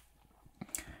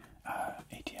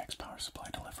 ATX power supply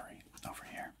delivery over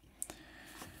here,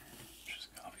 which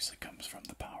obviously comes from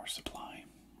the power supply.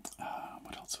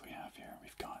 What else do we have here?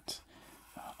 We've got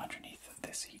underneath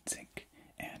this heatsink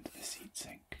and this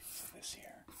heatsink, so this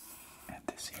here and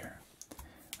this here.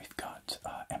 We've got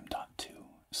M.2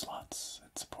 slots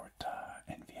that support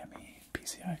NVMe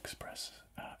PCI Express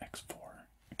X4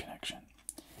 connection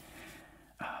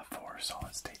for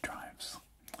solid-state drives.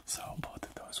 So both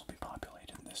of those will be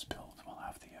populated in this build. We'll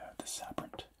have the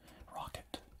Sabrent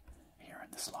rocket here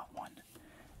in the slot 1,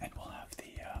 and we'll have the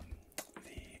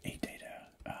Adata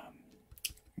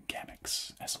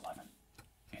Gammix S11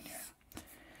 in here.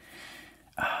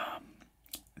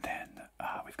 Then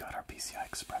we've got our PCI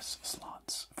Express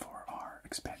slots for our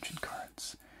expansion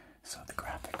cards. So the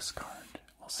graphics graphics card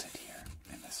will sit here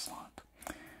in this slot.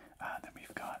 Then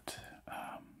we've got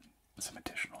some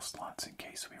additional slots in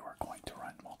case we were going to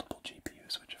run multiple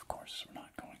GPUs, which of course we're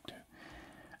not going to,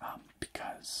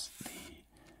 because the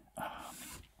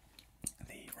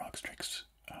Rockstrix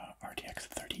RTX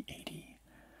 3080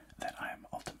 that I'm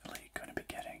ultimately going to be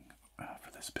getting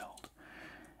for this build,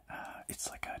 it's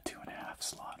like a 2.5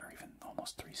 slot or even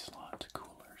almost 3 slot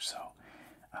cooler. So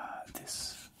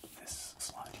this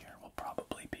slot here will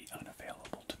probably be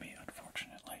unavailable to me,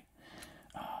 unfortunately.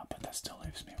 But that still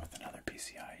leaves me with another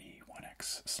PCIe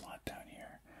 1X slot down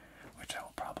here, which I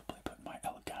will probably put my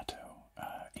Elgato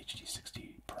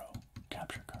HD60 Pro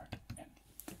capture card in.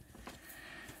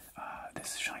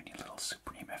 This shiny little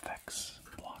Supreme FX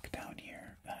block down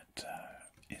here that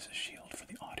is a shield for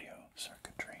the audio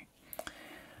circuitry.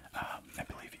 I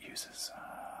believe it uses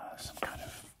some kind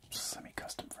of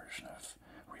semi-custom version of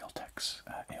Realtek's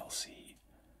ALC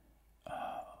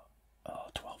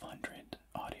 1200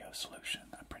 audio solution.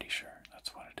 I'm pretty sure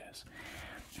that's what it is.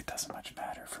 It doesn't much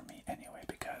matter for me anyway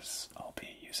because I'll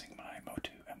be using my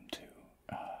Motu M2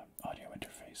 audio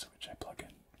interface, which I plug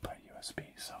in by USB,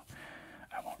 so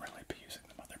I won't really be using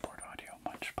the motherboard audio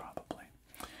much, probably.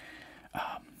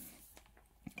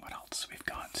 What else? We've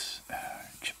got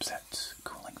chipset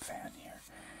cooling fan here.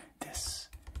 This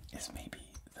is maybe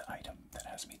the item that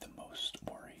has me the most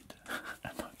worried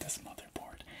about this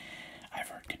motherboard. I've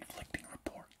heard conflicting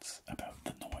reports about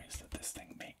the noise that this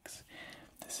thing makes.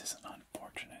 This is an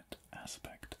unfortunate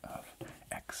aspect of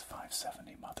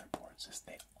X570 motherboards, is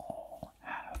they all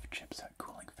have chipset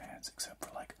cooling fans except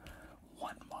for like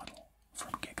one model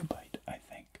from Gigabyte, I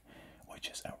think, which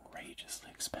is outrageously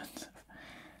expensive.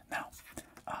 Now,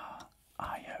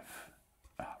 I have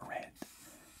read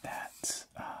that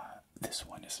this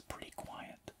one is pretty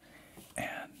quiet,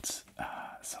 and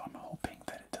so I'm hoping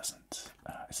that it doesn't,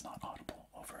 it's not audible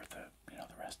over the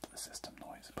rest of the system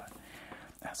noise. But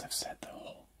as I've said, the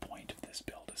whole point of this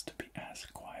build is to be as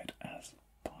quiet as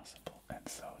possible, and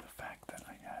so the fact that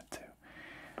I had to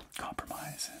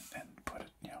compromise and put it,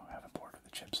 have a board with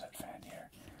a chipset fan here,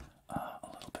 a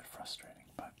little bit frustrating,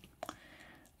 but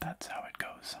that's how it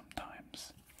goes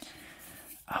sometimes.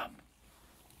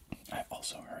 I've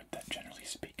also heard that generally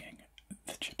speaking,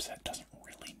 the chipset doesn't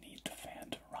really need the fan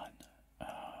to run.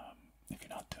 If you're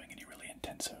not doing any really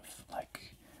intensive,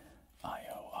 like,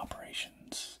 I/O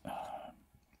operations,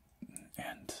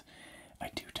 and I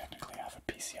do technically have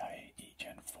a PCIe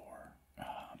Gen 4,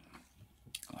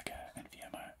 like a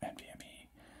NVMe,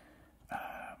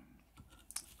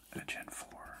 a Gen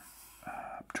 4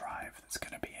 drive that's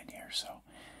going to be in here, so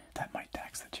that might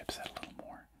tax the chipset a little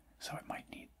more, so it might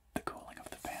need the cooling of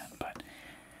the fan, but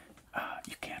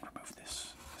you can remove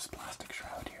this plastic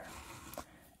shroud here,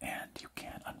 and you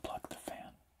can unplug the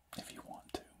fan if you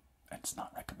want to. It's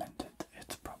not recommended,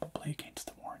 it's probably against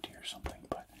the warranty or something,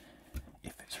 but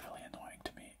if it's really annoying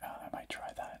to me, I might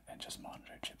try that and just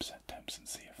monitor chipset temps and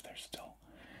see if they're still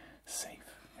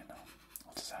safe,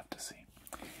 we'll just have to see.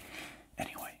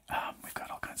 Anyway, we've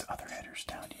got all kinds of other headers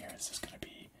down here. This is going to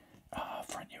be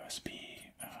front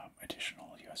USB,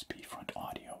 additional USB front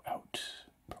audio out,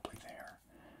 probably there.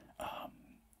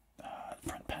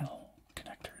 Front panel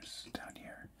connectors down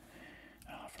here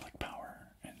for like power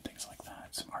and things like that.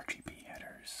 Some RGB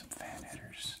headers, some fan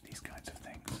headers, these kinds of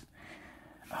things.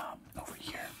 Over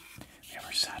here, we have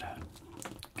our SATA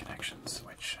connections,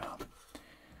 which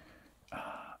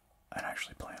I'd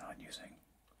actually plan on using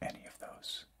any of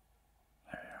those.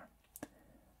 There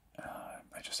they are.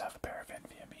 I just have a pair of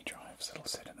NVMe drives that'll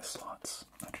sit in the slots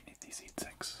underneath these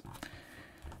heatsinks.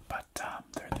 But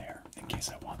they're there in case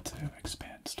I want to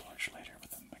expand storage later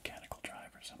with a mechanical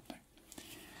drive or something.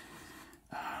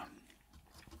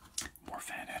 More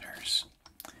fan headers.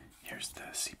 Here's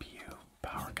the CPU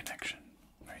power connection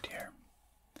right here.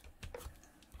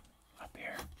 Up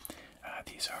here.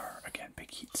 These are, again,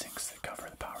 big heat sinks that cover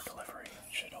the power delivery.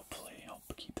 Should hopefully help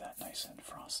keep that nice and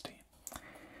frosty.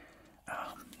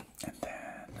 And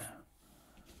then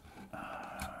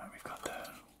we've got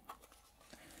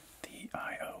the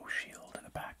I/O shield in the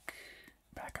back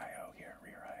I/O here,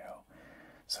 rear I/O.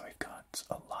 So we've got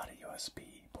a lot of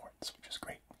USB ports, which is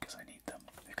great because I need them.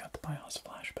 We've got the BIOS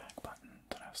flashback button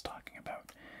that I was talking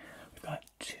about. We've got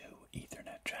 2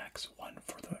 Ethernet jacks, one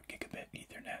for the gigabit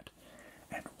Ethernet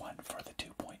and one for the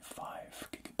 2.5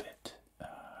 gigabit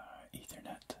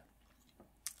Ethernet.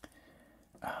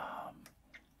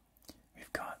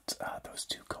 We've got those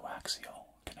 2 coaxial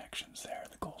connections there,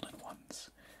 the golden ones,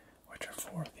 which are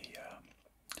for the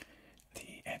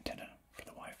antenna, for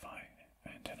the Wi-Fi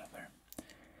antenna there.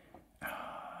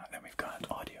 Then we've got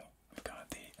audio. We've got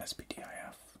the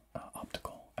SPDIF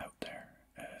optical out there,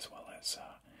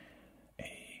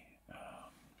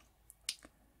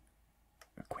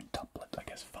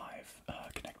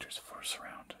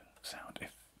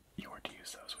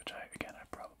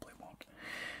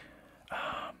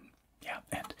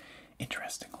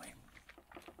 Interestingly,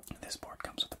 this board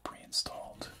comes with a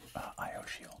pre-installed I/O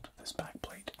shield. This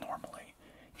backplate, normally,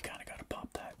 you kind of got to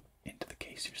pop that into the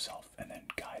case yourself and then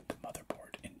guide the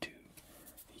motherboard into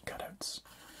the cutouts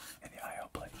in the I/O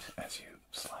plate as you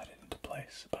slide it into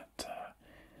place. But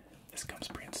this comes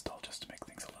pre-installed just to make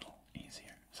things a little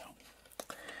easier. So,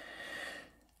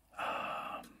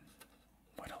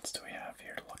 what else do we have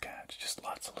here to look at? Just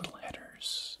lots of little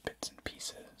headers, bits and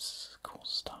pieces, cool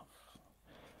stuff.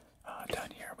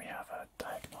 Down here we have a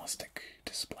diagnostic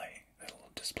display.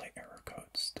 It'll display error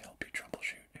codes to help you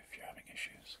troubleshoot if you're having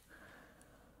issues.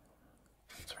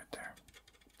 It's right there.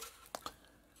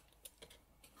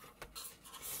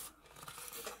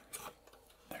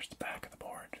 There's the back of the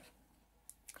board.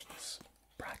 This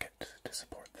bracket to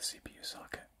support the CPU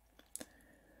socket.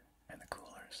 And the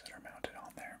coolers that are mounted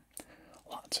on there.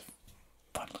 Lots of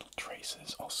fun little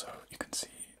traces. Also, you can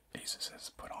see Asus has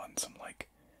put on some, like,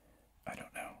 I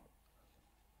don't know,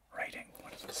 writing.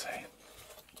 What does it say?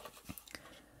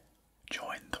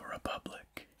 Join the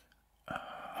Republic.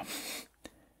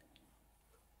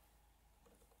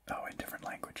 Oh, in different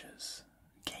languages.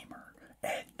 Gamer.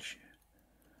 Edge.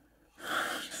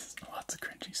 Lots of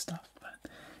cringy stuff, but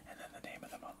and then the name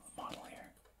of the model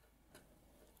here.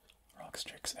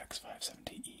 Rockstrix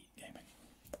X570E Gaming.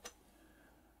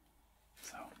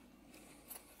 So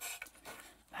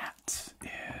that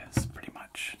is pretty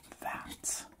much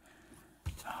that.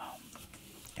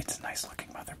 It's a nice looking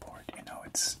motherboard, you know,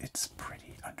 it's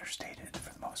pretty understated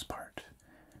for the most part.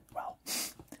 Well,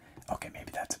 okay,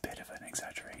 maybe that's a bit of an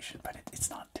exaggeration, but it's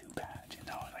not too bad, you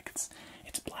know, like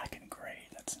it's black and gray.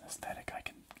 That's an aesthetic I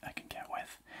can get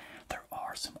with. There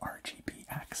are some RGB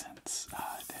accents.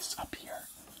 This up here,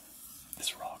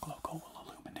 this ROG logo will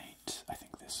illuminate. I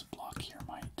think this block here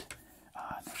might.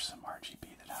 There's some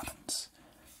RGB that happens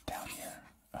down here,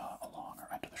 along or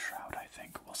under the shroud, I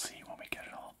think. We'll see when we get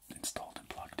it all installed and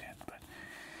plugged in, but,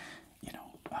 you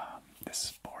know,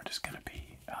 this board is going to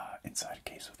be inside a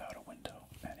case without a window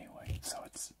anyway, so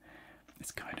it's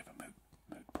kind of a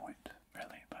moot point,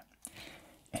 really, but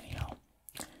anyhow,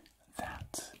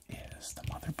 that is the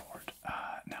motherboard.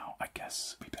 Now, I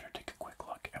guess we better take a quick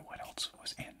look at what else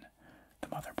was in the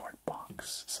motherboard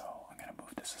box, so I'm going to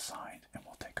move this aside and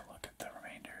we'll take a look at the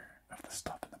remainder of the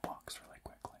stuff in the box really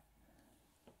quickly.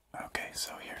 Okay,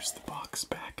 so here's the box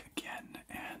back again,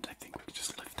 and I think we can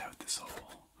just lift out this whole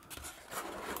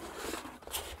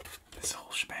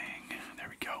shebang. There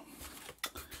we go.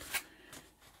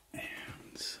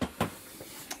 And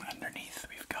underneath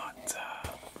we've got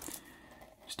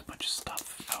just a bunch of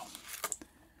stuff,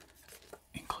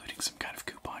 including some kind of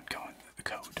coupon code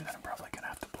that I'm probably going to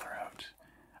have to blur out.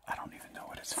 I don't even know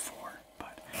what it's for,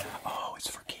 but oh, it's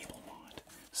for cable mod.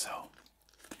 So,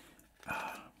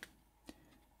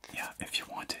 yeah, if you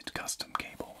wanted custom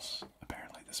cables,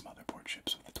 apparently this motherboard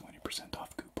ships with a 20%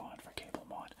 off coupon for cable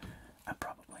mod. I'm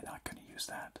probably not going to use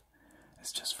that.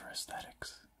 It's just for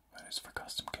aesthetics, but it's for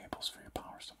custom cables for your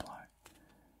power supply.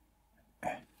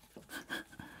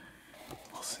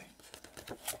 We'll see.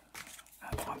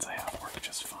 The ones I have work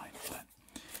just fine, but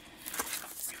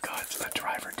we've got a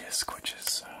driver disc, which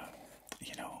is,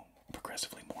 you know,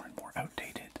 progressively more and more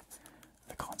outdated.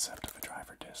 The concept of a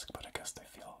driver disc, but I guess they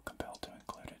feel compelled to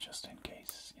include it just in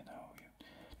case, you know, you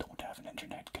don't have an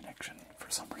internet connection for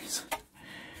some reason.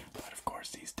 But of course,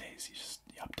 these days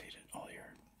you update all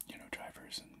your, you know,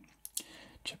 drivers and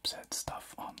chipset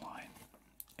stuff online.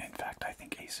 In fact, I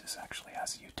think Asus actually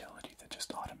has a utility that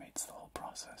just automates the whole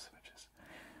process, which is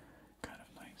kind of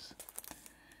nice.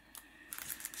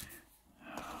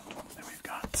 Then we've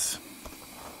got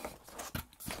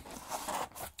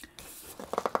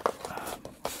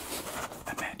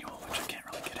a manual, which I can't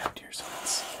really get out here, so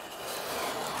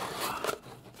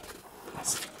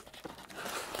let's see.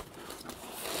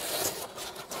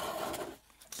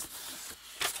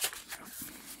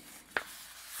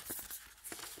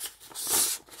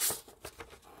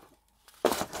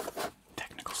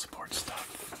 Technical support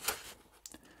stuff,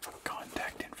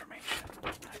 contact information,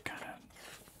 that kind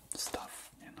of stuff,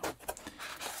 you know.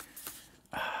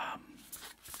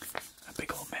 A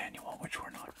big old manual, which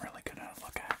we're not really going to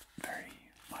look at very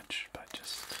much, but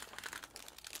just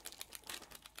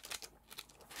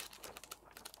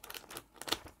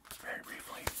very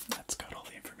briefly, that's got all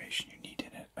the information you need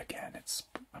in it. Again, it's,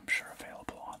 I'm sure,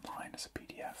 available online as a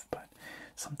PDF, but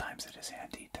sometimes it is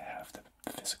handy to have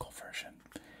the physical version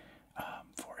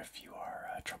for if you are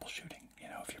troubleshooting, you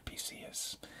know, if your PC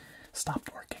has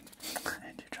stopped working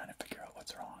and you're trying to figure out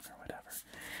what's wrong or whatever,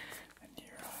 and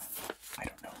you're, I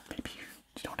don't know, maybe you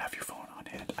don't have your phone on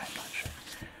hand, I'm not sure.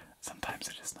 Sometimes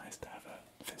it is nice to have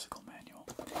a physical manual.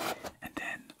 And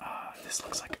then this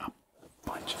looks like a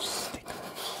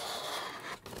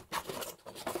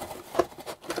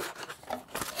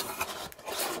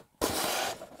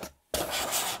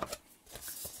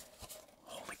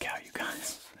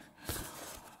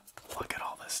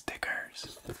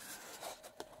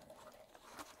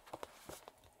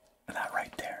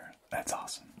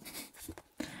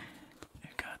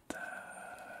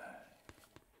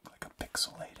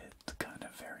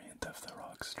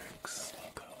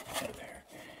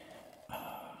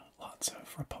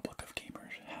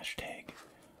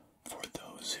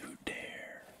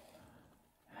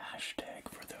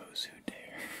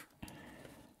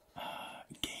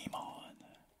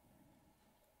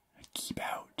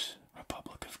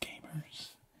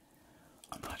controllers.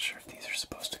 I'm not sure if these are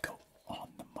supposed to go on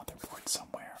the motherboard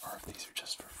somewhere or if these are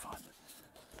just for fun.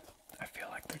 I feel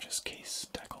like they're just case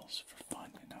decals for fun,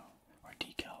 you know, or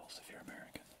decals if you're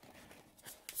American.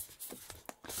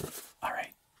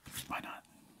 Alright, why not?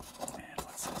 And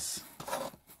what's this?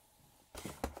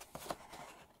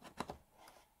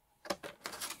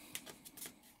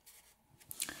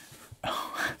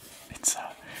 Oh, it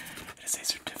is a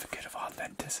certificate of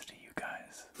authenticity, you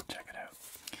guys. Check it out.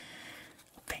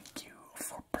 Thank you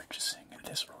for purchasing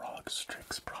this ROG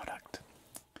Strix product.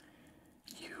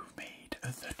 You've made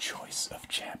the choice of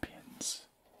champions.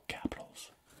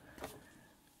 Capitals.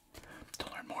 To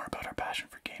learn more about our passion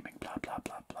for gaming, blah blah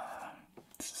blah blah.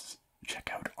 Check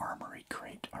out Armory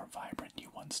Crate, our vibrant new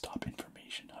one-stop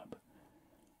information hub.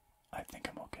 I think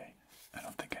I'm okay. I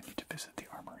don't think I need to visit the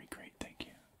Armory Crate, thank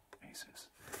you, Asus.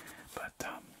 But,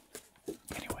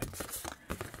 anyway,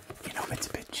 you know, it's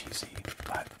a bit cheesy,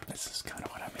 but this is kind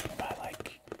of what I mean by,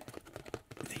 like,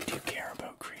 they do care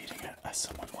about creating a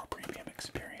somewhat more premium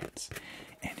experience.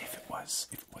 And if it was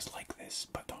like this,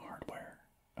 but the hardware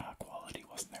quality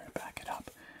wasn't there to back it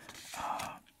up,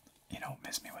 you know,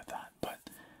 miss me with that. But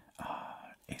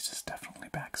Asus definitely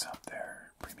backs up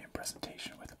their premium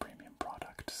presentation with a premium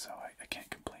product, so I can't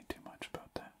complain too much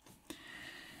about that.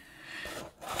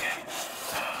 Okay.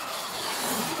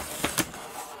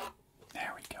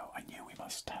 There we go. I knew we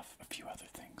must have a few other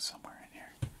things somewhere in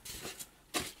here.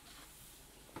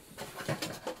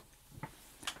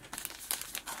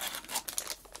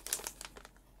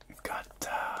 We've got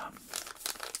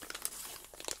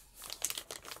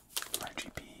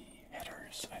RGB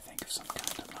headers, I think, of some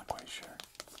kind. I'm not quite sure.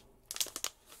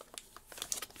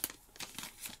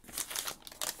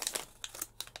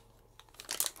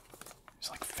 There's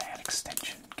like fan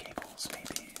extension cables,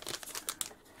 maybe.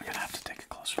 I'm gonna have to take a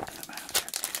closer look at them after.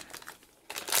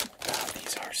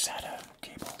 These are SATA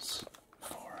cables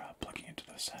for plugging into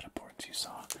the SATA ports you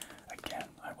saw. Again,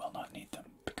 I will not need them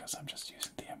because I'm just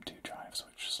using the M2 drives,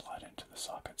 which slide into the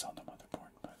sockets on the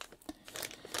motherboard. But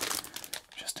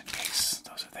just in case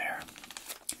those are there,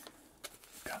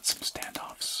 got some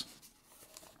standoffs,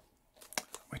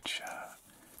 which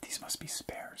these must be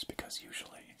spares because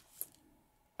usually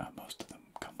most of them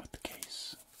come with the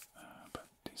case, but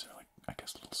these are like, I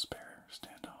guess, little spare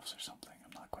standoffs or something.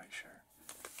 I'm not quite sure.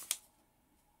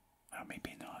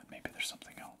 Maybe not. Maybe there's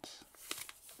something else.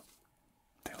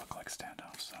 They look like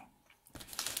standoffs, so.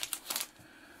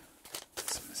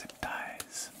 Some zip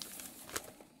ties.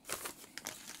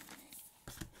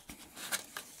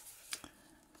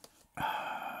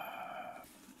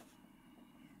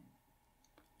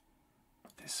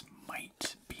 This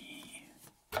might be...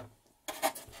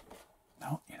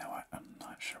 No, you know what? I'm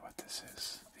not sure what this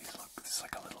is. These look... This is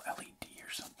like a little LED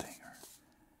or something, or...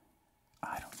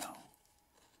 I don't know.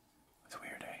 It's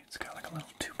weird, eh? It's got like a little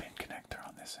 2-pin connector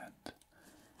on this end.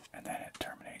 And then it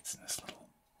terminates in this little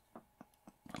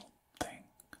thing.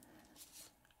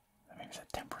 Maybe it's a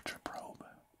temperature probe.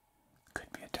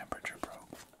 Could be a temperature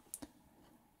probe.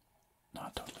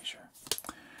 Not totally sure.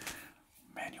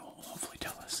 Manual will hopefully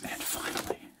tell us. And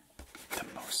finally, the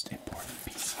most important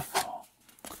piece of all.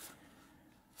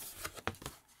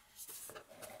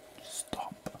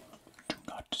 Stop. Do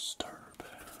not disturb.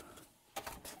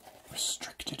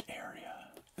 Restricted area.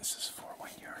 This is for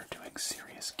when you're doing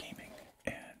serious gaming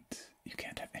and you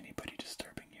can't have anybody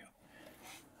disturbing you.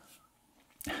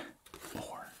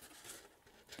 Or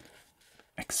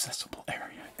accessible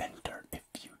area. Enter if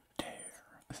you dare.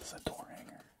 This is a door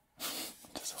hanger.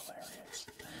 Just hilarious.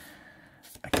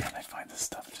 Again, I find this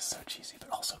stuff just so cheesy, but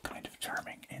also kind of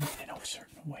charming in a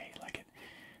certain way. Like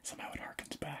somehow it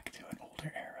harkens back to an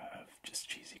older era of just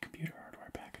cheesy computer hardware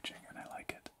packaging, and I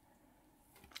like it.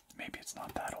 Maybe it's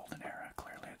not that old an era.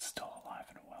 Clearly it's still alive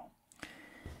and well.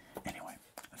 Anyway,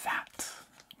 that,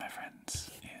 my friends,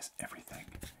 is everything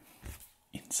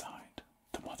inside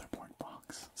the motherboard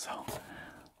box. So,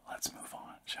 let's move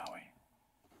on, shall we?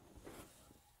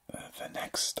 The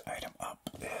next item up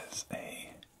is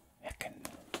a heckin'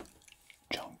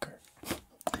 junker.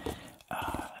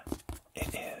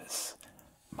 It is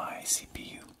my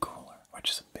CPU cooler,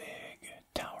 which is a big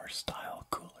tower-style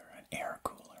cooler, an air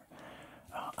cooler.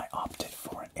 I opted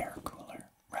for an air cooler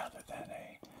rather than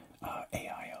a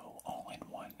AIO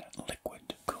all-in-one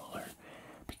liquid cooler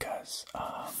because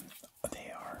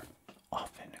they are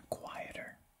often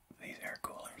quieter, these air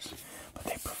coolers, but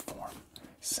they perform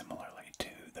similarly to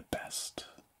the best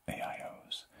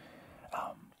AIOs.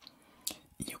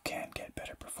 You can get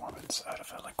better performance out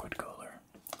of a liquid cooler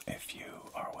if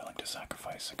you are willing to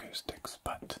sacrifice acoustics,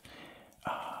 but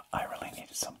I really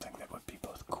needed something that would be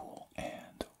both cool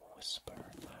and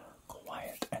whisper,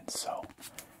 quiet and so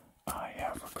I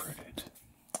have recruited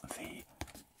the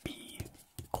Be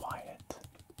Quiet,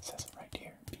 it says it right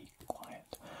here, Be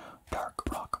Quiet, Dark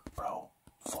Rock Pro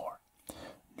 4.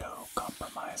 No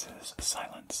compromises,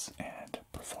 silence, and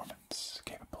performance,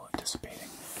 capable of dissipating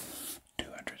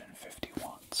 250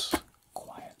 watts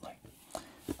quietly.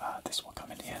 This will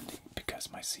come in handy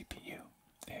because my CPU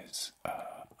is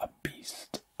a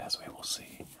beast, as we will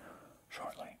see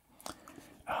shortly.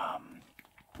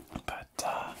 But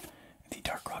the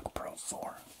Dark Rock Pro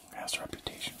 4 has a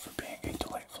reputation for being a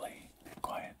delightfully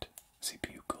quiet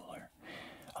CPU cooler,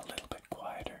 a little bit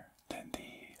quieter than the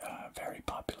very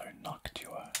popular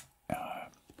Noctua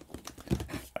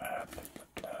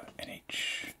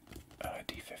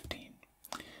NHD15,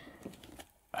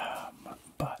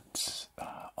 but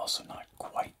also not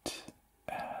quite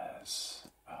as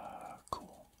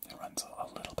cool. It runs a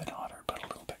little bit hotter, but a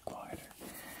little bit quieter.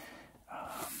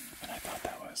 And I thought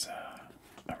that was a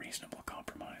reasonable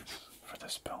compromise for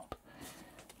this build.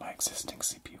 My existing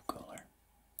CPU cooler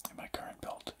in my current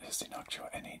build is the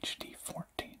Noctua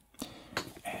NHD14,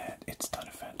 and it's done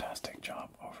a fantastic job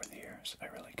over the years. I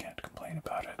really can't complain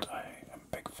about it. I am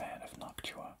a big fan of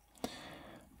Noctua,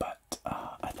 but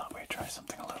I thought we'd try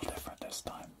something a little different this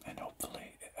time, and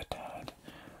hopefully a tad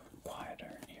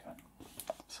quieter even.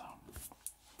 So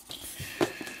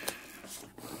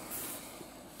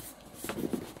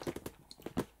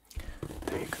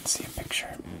there you can see a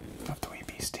picture of the wee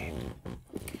beastie.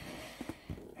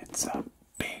 It's a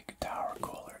big tower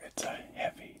cooler. It's a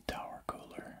heavy tower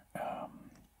cooler,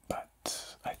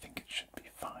 but I think it should be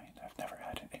fine. I've never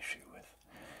had an issue with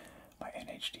my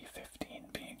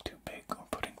NHD15 being too big or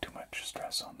putting too much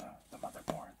stress on the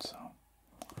motherboard, so.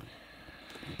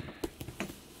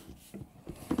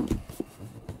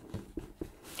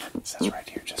 It says right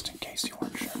here, just in case you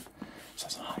weren't sure, it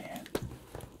says high end,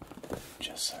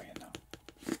 just so you know.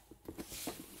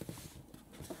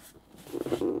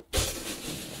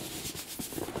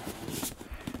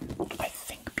 I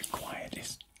think Be Quiet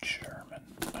is German.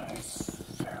 I'm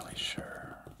fairly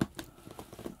sure.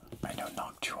 I know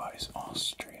Noctua is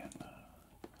Austrian,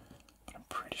 but I'm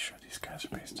pretty sure these guys are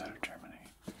based out of Germany.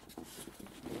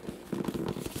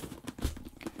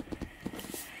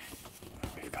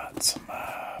 We've got some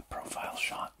profile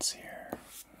shots here,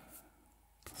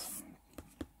 some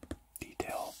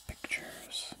detail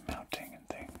pictures, mounting and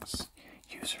things,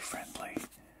 user-friendly,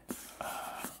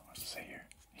 what's it say here?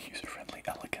 User-friendly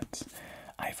elegance.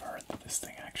 I've heard that this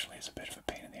thing actually is a bit of a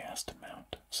pain in the ass to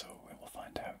mount, so we will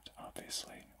find out,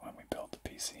 obviously, when we build the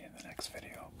PC in the next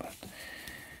video, but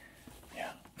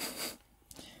yeah,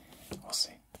 we'll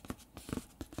see.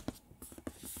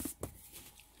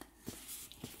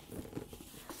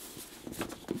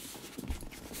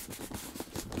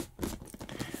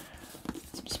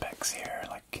 Some specs here,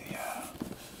 like the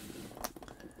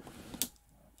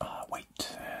weight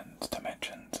and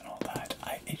dimensions and all that.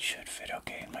 It should fit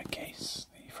okay in my case.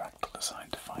 The Fractal Design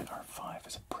Define R5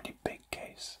 is a pretty big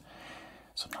case,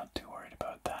 so I'm not too worried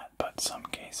about that, but some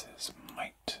cases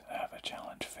might have a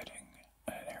challenge fitting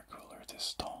an air cooler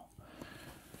this tall.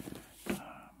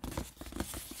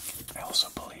 I also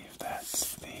believe that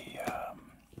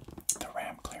the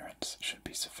RAM clearance should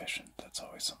be sufficient. That's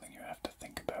always something you have to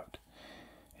think about,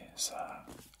 is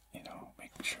you know,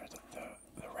 making sure that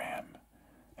the RAM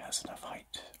has enough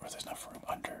height, or there's enough room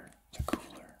under the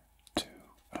cooler to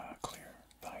clear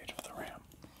the height of the RAM.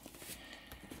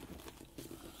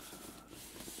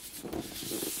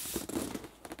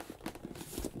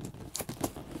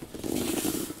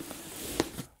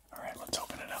 Alright, let's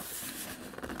open it up.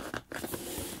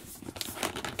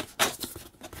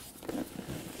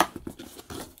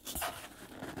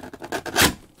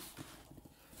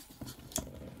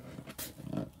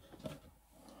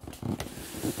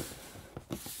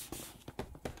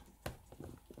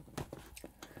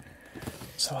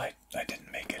 So I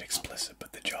didn't make it explicit,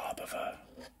 but the job of a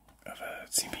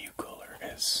CPU cooler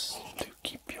is to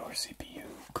keep your CPU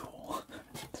cool.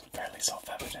 It's fairly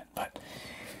self-evident, but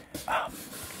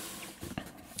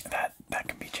that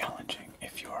can be challenging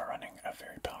if you are running a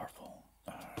very powerful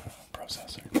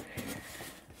processor,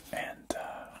 and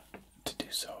to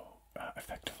do so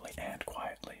effectively and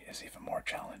quietly is even more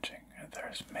challenging.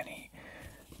 There's many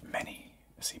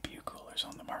CPU coolers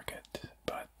on the market,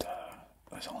 but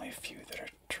there's only a few that are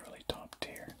truly top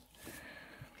tier.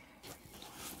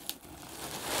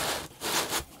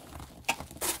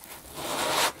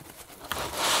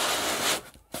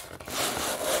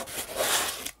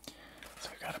 So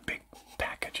we got a big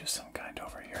package of some kind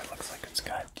over here. It looks like it's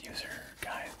got user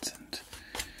guides and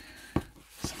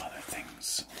some other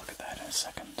things. We'll look at that in a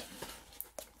second.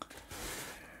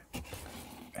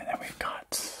 And then we've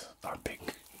got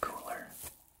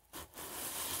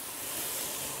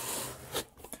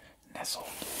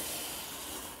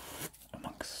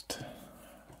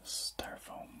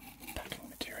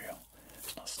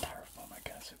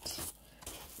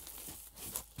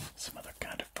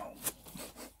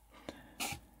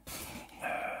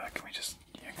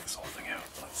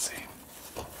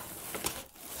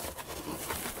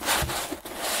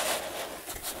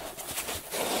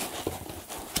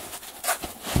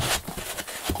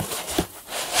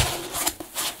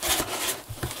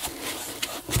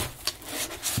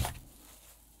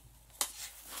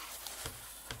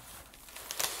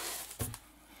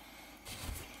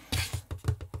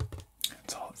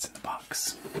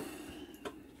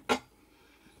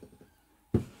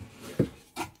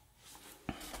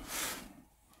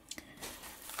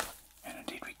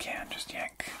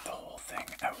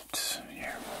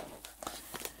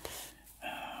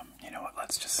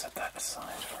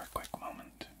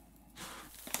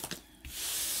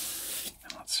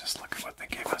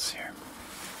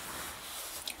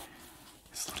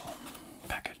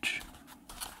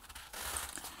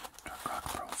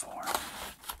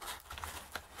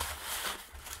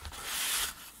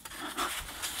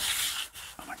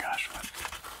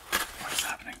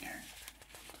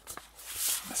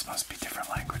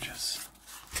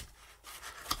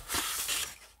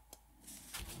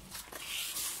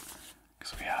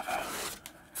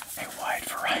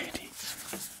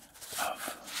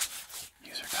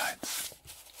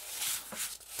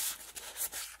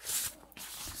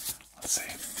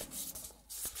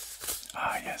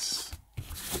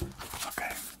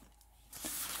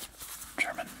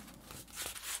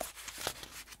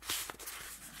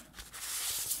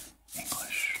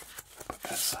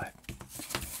side.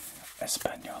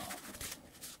 Espanol,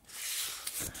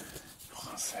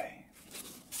 Francais,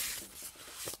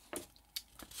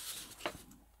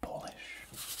 Polish,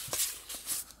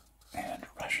 and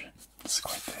Russian. It's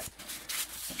quite the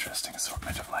interesting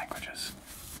assortment of languages.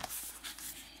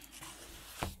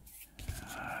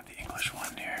 The English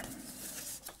one here.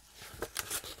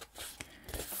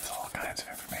 There's all kinds of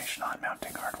information on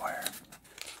mounting hardware,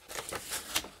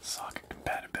 socket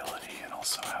compatibility, and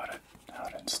also how to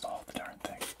install the darn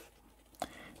thing.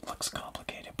 It looks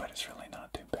complicated, but it's really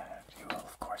not too bad. You will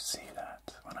of course see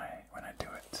that when I do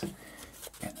it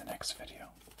in the next video.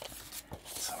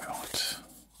 So we won't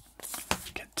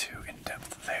get too in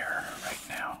depth there right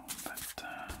now, but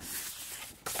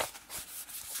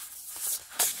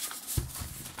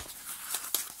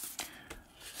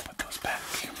put those back.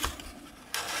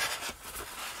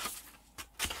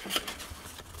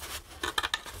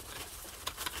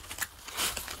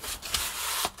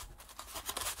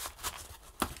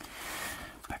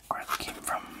 Back where they came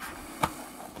from.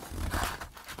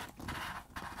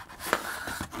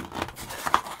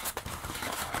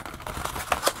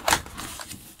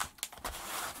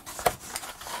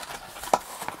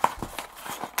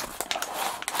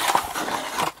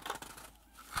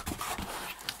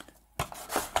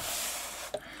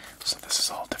 So this is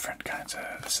all different kinds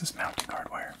of, this is mounting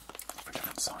hardware for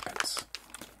different sockets,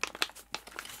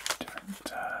 different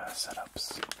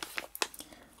setups.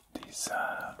 These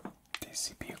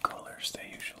CPU coolers,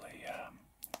 they usually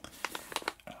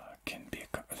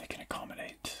they can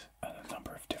accommodate a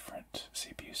number of different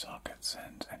CPU sockets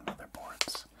and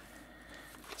motherboards.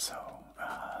 So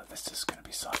this is going to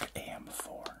be socket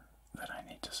AM4 that I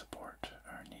need to support,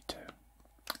 or need to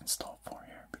install for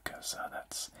here, because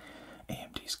that's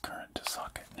AMD's current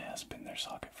socket and has been their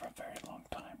socket for a very long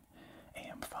time.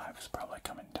 AM5 is probably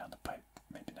coming down the pipe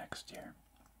maybe next year.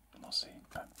 We'll see.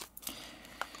 But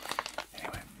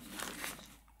anyway.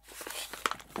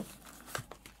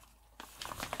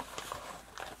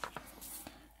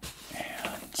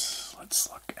 And let's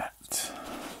look at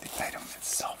the item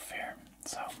itself here.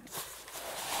 So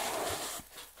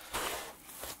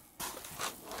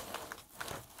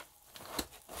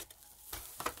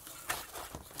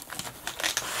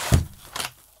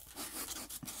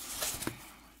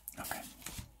okay.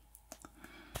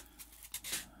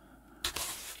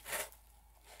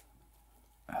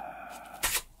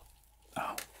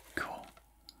 Oh, cool.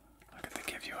 Look at, they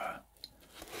give you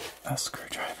a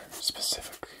screwdriver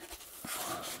specific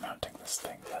for mounting this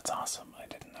thing. That's awesome. I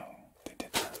didn't know they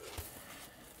did that.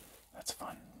 That's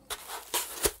fun.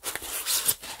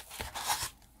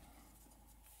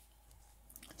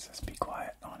 It says be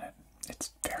quiet on it.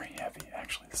 It's very heavy,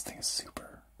 actually. This thing is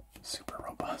super, super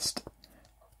robust.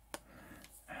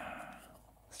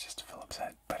 It's just a Phillips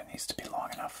head, but it needs to be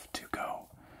long enough to go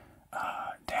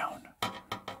down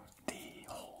the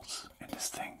holes in this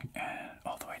thing and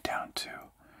all the way down to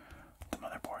the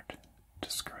motherboard to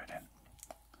screw it in.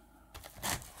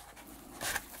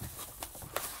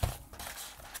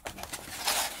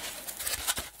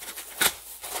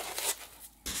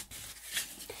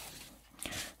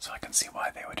 So I can see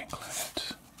why they would include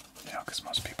it, you know, because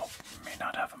most people may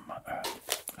not have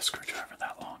a screwdriver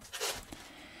that long.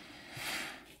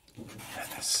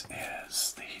 And this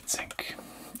is the heatsink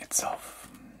itself.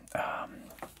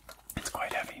 It's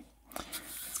quite heavy.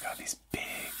 It's got these big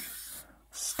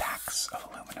stacks of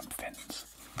aluminum fins,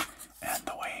 and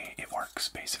the way it works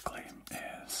basically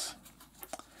is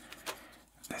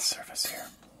this surface here,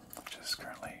 which is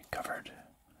currently covered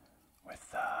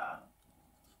with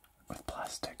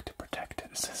plastic to protect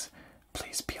it. It says,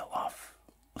 "Please peel off"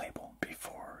 label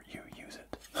before you use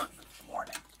it.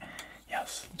 Warning.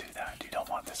 Yes, do that. You don't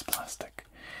want this plastic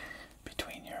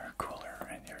between your cooler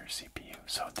and your CPU.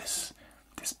 So this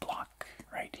block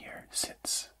right here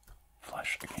sits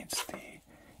flush against the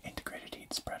integrated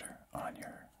heat spreader on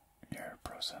your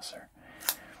processor,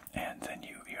 and then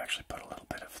you actually put a little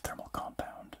bit of thermal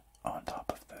compound on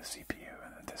top of the CPU,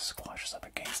 and then this squashes up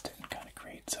against it and kind of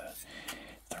creates a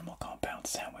thermal compound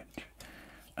sandwich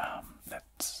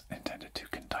that's intended to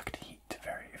conduct heat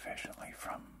very efficiently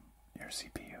from your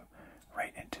CPU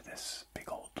right into this big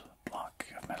old block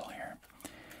of metal here.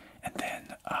 And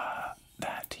then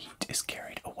that heat is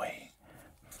carried away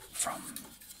from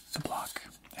the block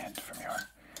and from your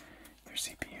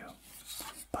CPU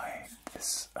by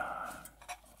this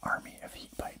army of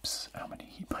heat pipes. How many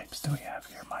heat pipes do we have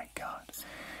here? My God.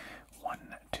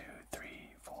 1, 2,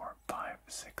 3, 4, 5,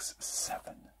 6,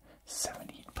 7. 7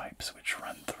 heat pipes which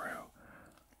run through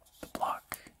the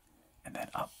block and then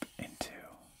up into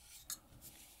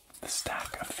the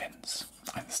stack of fins.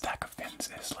 And the stack of fins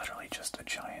is literally just a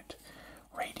giant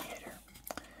radiator,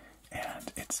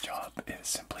 and its job is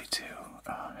simply to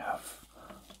have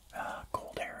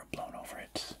cold air blown over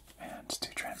it and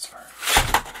to transfer.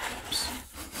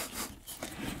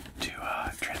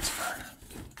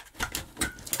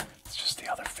 It's just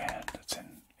the other fan that's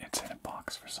it's in a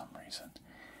box for some reason.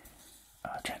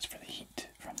 Transfer the heat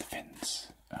from the fins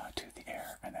to the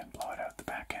air, and then blow it out the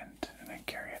back end, and then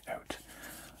carry it out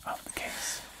of the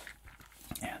case.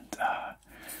 And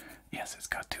yes, it's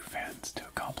got two fans to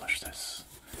accomplish this.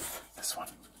 This one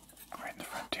right in the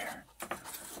front here,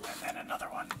 and then another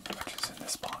one which is in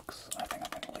this box. I think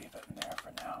I'm going to leave it in there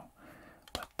for now,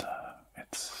 but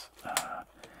it's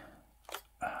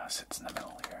sits in the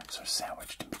middle here, sort of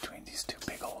sandwiched in between these two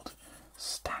big old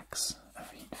stacks of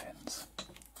heat fins.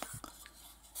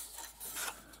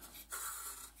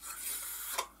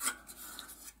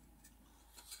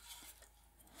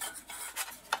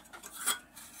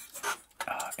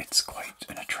 It's quite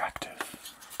an attractive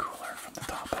cooler from the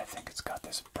top. I think it's got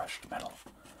this brushed metal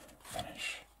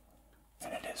finish,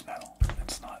 and it is metal.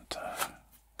 It's not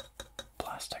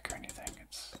plastic or anything.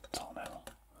 It's all metal.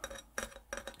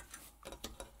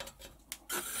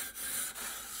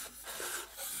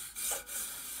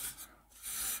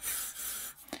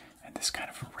 And this kind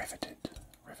of riveted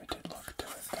look to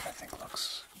it that I think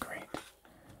looks great.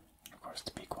 And of course,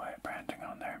 the Be Quiet branding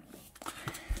on there.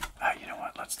 You know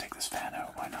what? Let's take this fan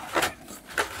out. Why not? Right?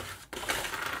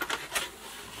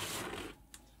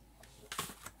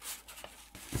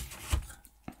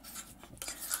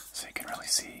 So you can really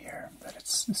see here that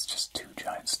it's just two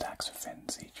giant stacks of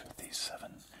fins, each with these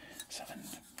seven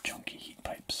chunky heat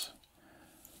pipes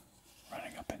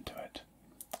running up into it,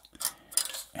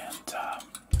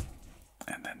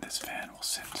 and then this fan will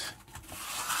sit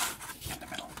in the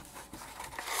middle.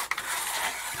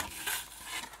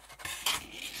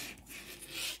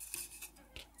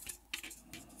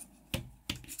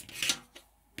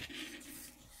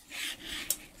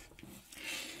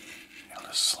 It'll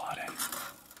just slot in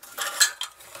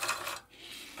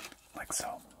like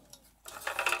so.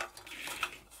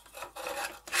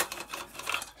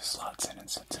 Just slots in and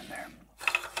sits in there.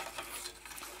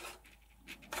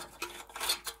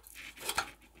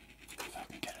 If I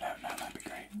can get it out now, that'd be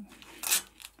great.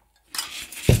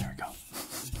 There we go.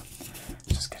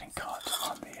 Just getting caught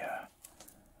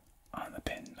on the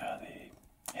pin,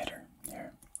 the header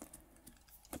here,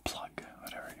 the plug,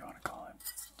 whatever you want to call it.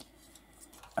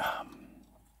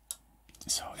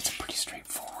 So it's a pretty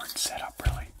straightforward setup,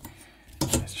 really.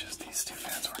 It's just these two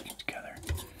fans working together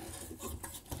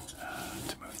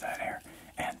to move that air.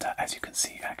 And as you can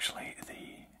see, actually,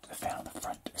 the fan on the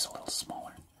front is a little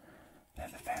smaller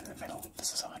than the fan in the middle.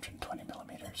 This is 120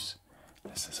 millimeters.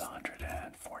 This is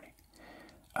 140.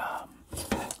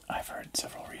 I've heard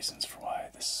several reasons for why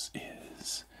this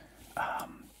is.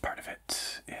 Part of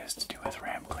it is to do with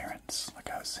RAM clearance, like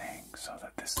I was saying, so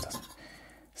that this doesn't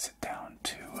sit down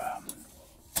too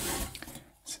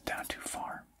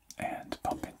far and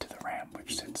bump into the RAM,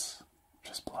 which sits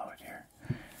just below it here.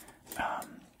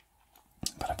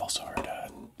 But I've also heard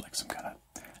like some kind of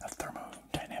a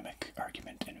thermodynamic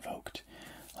argument invoked,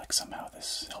 like somehow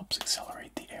this helps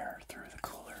accelerate the air through the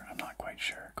cooler. I'm not quite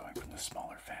sure, going from the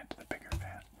smaller fan to the bigger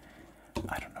fan.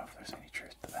 I don't know if there's any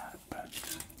truth to that, but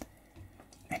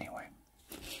anyway,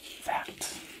 that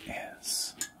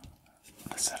is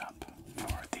the setup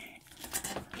for the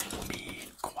Be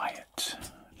Quiet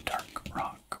Dark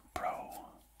Rock Pro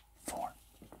 4.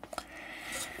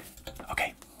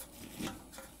 Okay.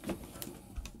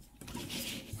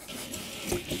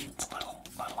 It's a little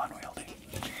unwieldy,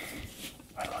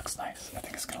 but it looks nice. I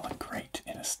think it's going to look great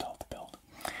in a stealth build.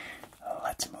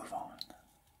 Let's move on.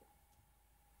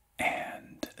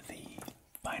 And the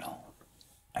final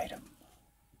item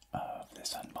of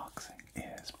this unboxing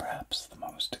is perhaps the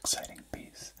most exciting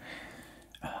piece,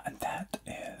 and that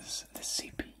is the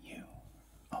CPU,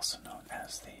 also known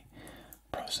as the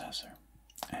processor.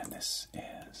 And this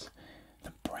is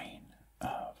the brain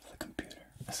of the computer,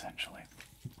 essentially.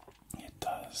 It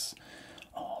does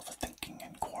all the thinking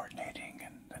and coordinating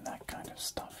and that kind of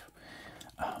stuff.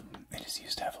 It is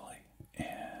used heavily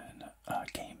in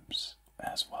games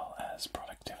as well as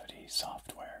productivity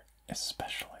software,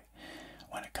 especially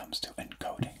when it comes to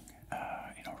encoding,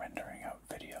 rendering out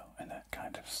video and that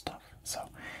kind of stuff. So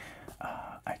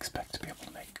I expect to be able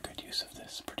to make good use of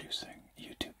this, producing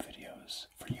YouTube videos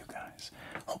for you guys.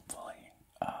 Hopefully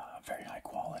very high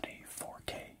quality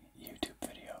 4K YouTube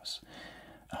videos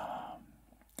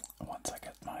once I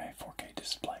get my 4K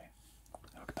display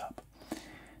hooked up,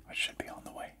 which should be on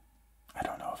the way. I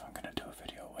don't know if I'm going to do a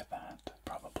video with that.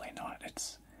 Probably not.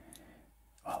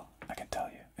 Well, I can tell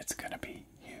you, it's going to be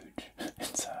huge.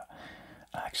 It's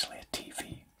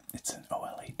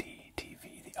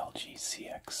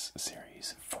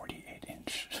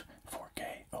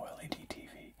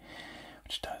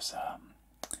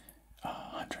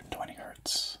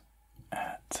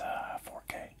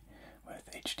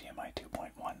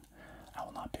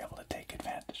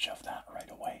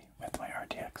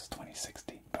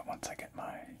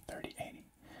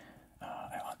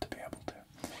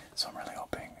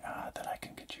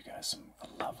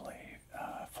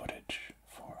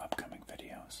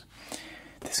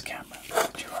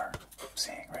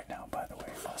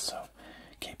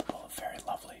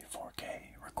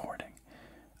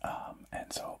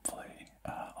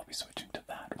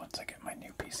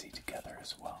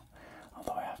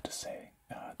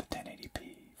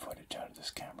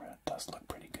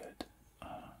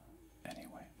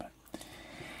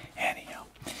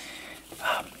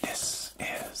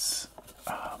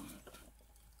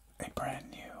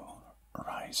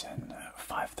Ryzen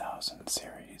 5000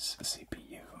 series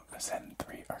CPU, Zen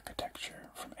 3 architecture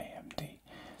from AMD.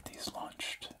 These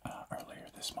launched earlier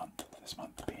this month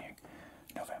being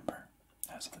November,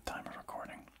 as of the time of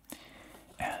recording.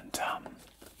 And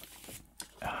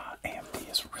AMD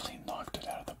has really knocked it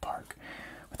out of the park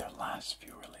with their last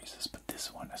few releases, but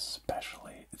this one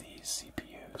especially, these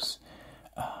CPUs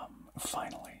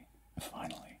finally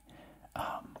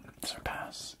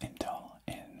surpass Intel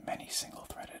in many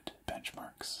single-threaded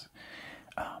benchmarks,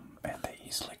 and they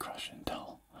easily crush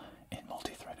Intel in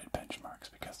multi-threaded benchmarks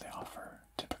because they offer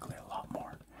typically a lot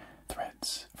more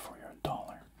threads for your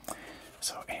dollar.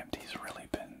 So AMD's really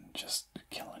been just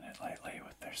killing it lately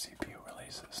with their CPU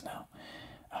releases. Now,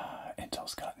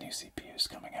 Intel's got new CPUs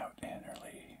coming out in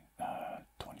early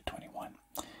 2021,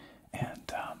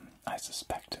 and I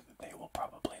suspect that they will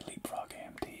probably leapfrog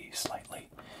AMD slightly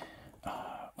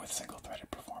with single-threaded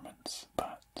performance,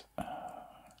 but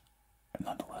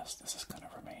nonetheless, this is going to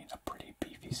remain a pretty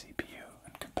beefy CPU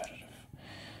and competitive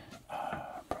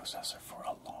processor for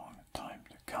a long time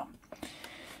to come.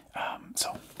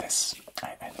 So this,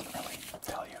 I didn't really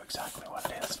tell you exactly what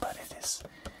it is, but it is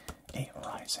a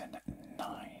Ryzen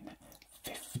 9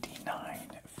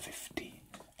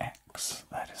 5950X.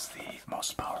 That is the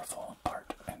most powerful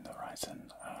part in the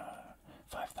Ryzen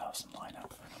 5000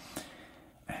 lineup.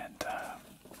 And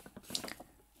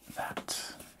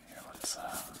that, here, let's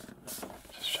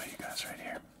just show you guys right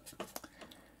here.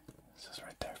 This is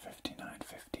right there,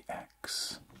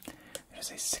 5950X. It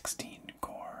is a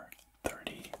 16-core,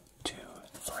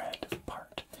 32-thread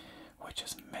part, which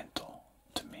is mental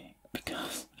to me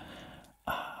because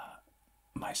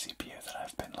my CPU that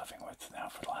I've been living with now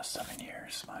for the last 7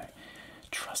 years, my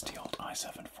trusty old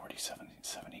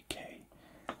i7-4770K,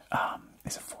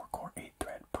 is a 4-core,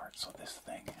 8-thread part, so this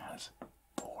thing has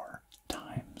 4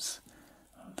 times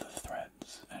the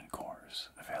threads and cores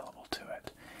available to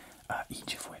it,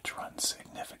 each of which runs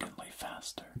significantly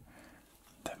faster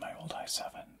than my old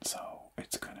i7, so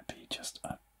it's going to be just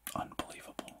an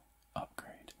unbelievable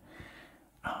upgrade.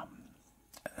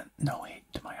 No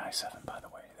hate to my i7, by the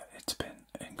way. It's been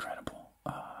incredible.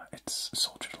 It's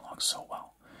soldiered along so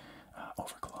well.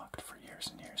 Overclocked for years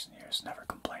and years and years. Never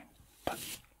complained. But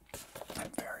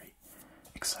I'm very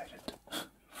excited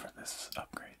for this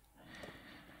upgrade.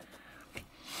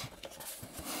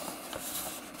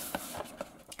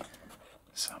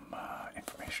 Some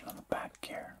information on the back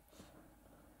here.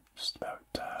 Just about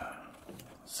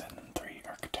Zen 3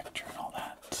 architecture and all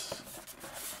that.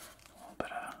 A little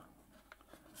bit of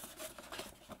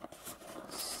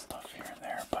stuff here and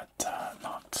there, but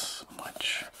not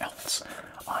much else.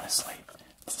 Honestly,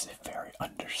 this is a very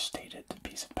understated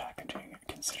piece of packaging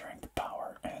considering the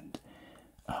power and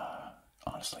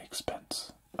honestly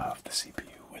expense of the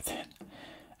CPU within.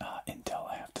 Intel,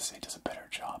 I have to say, does a better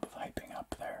job of hyping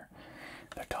up their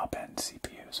top-end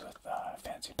CPUs with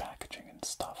fancy packaging and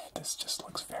stuff. This just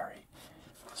looks very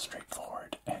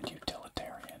straightforward and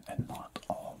utilitarian and not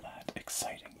all that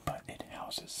exciting, but it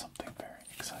houses something very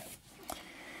exciting.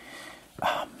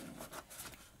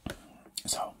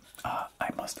 So,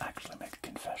 I must actually make a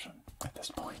confession at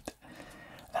this point.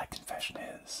 That confession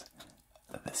is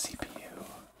that the CPU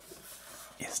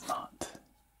is not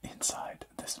inside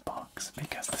this box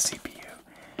because the CPU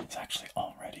is actually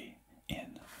already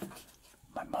in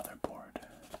my motherboard.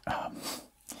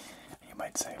 You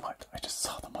might say, what? I just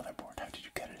saw the motherboard. How did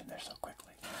you get it in there so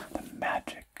quickly? The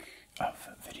magic of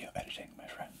video editing, my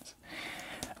friends.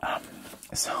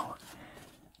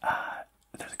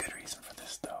 There's a good reason for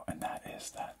this, though, and that is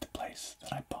that the place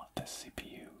that I bought this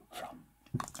CPU from,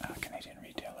 a Canadian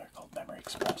retailer called Memory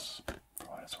Express, for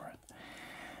what it's worth,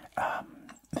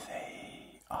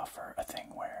 they offer a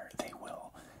thing where they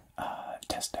will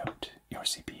test out your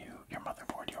CPU, your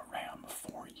motherboard, your RAM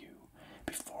for you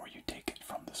before you take it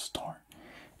from the store.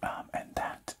 And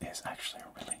that is actually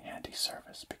a really handy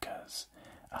service because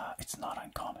it's not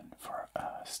uncommon for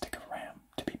a stick of RAM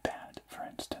to be bad, for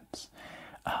instance.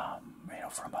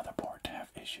 For a motherboard to have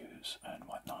issues and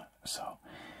whatnot. So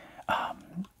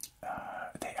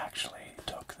they actually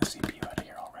took the CPU out of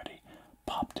here already,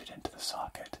 popped it into the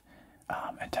socket,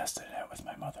 and tested it out with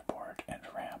my motherboard and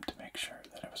RAM to make sure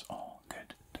that it was all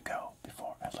good to go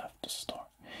before I left the store.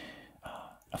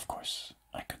 Of course,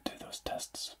 I could do those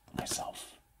tests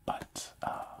myself, but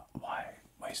why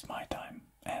waste my time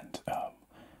and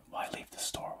why leave the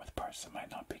store with parts that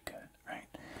might not be good, right?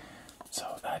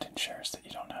 So that ensures that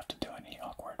you don't have to do any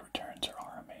awkward returns or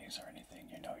RMAs or anything.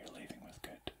 You know you're leaving with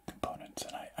good components,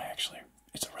 and I actually,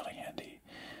 it's a really handy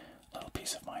little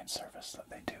peace of mind service that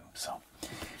they do. So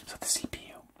the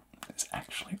CPU is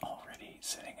actually already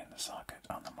sitting in the socket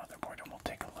on the motherboard, and we'll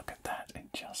take a look at that in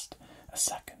just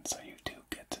second, so you do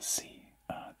get to see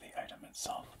the item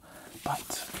itself. But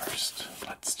first,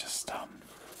 let's just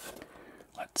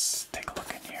let's take a look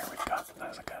in here. We've got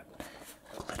there's like a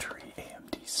glittery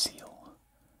AMD seal,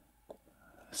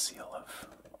 a seal of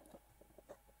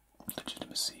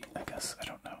legitimacy, I guess. I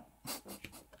don't know.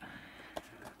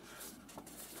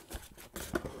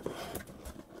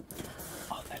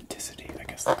 Authenticity, I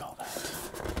guess they call that.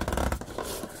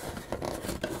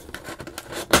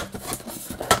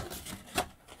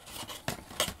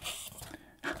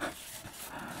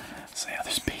 So yeah,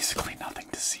 there's basically nothing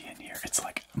to see in here. It's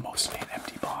like mostly an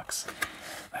empty box.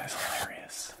 That is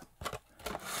hilarious.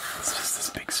 It's just this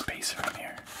big spacer in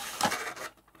here.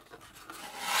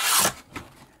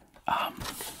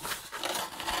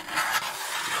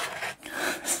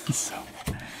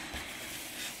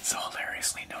 So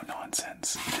hilariously no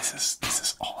nonsense. This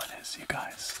is all it is, you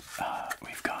guys.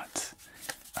 We've got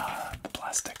the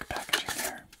plastic packaging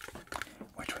here,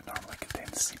 which would normally contain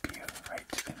the CPU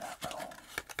right in that little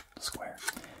square.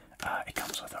 It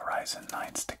comes with a Ryzen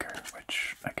 9 sticker,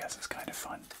 which I guess is kind of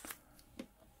fun.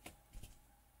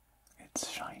 It's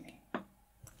shiny.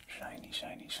 Shiny,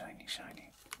 shiny, shiny, shiny.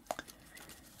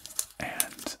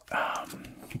 And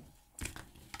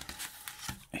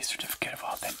a certificate of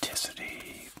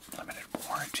authenticity, limited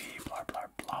warranty, blah blah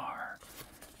blah.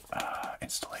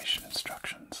 Installation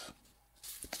instructions.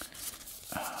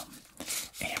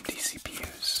 AMD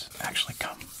CPUs actually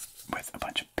come with a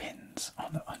bunch of pins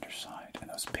on the underside, and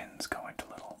those pins go into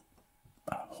little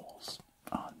holes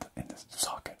in the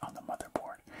socket on the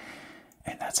motherboard.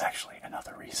 And that's actually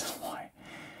another reason why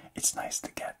it's nice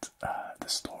to get the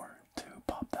store to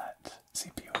pop that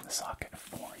CPU in the socket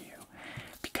for you.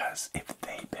 Because if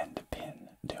they bend a pin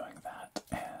doing that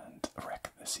and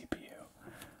wreck the CPU,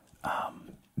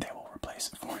 they will replace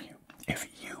it for you. If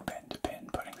you bend a pin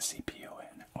putting the CPU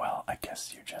in, well, I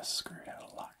guess you're just screwed out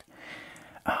of luck.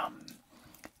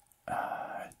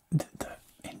 The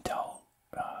Intel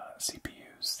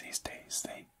CPUs these days,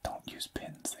 they don't use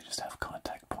pins, they just have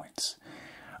contact points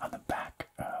on the back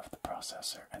of the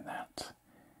processor, and that,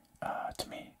 to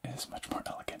me, is much more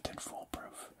elegant and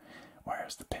foolproof,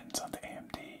 whereas the pins on the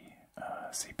AMD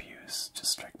CPUs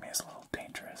just strike me as a little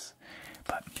dangerous.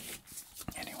 But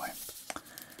anyway,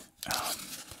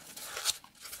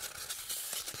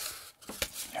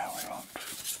 yeah, we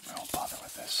won't bother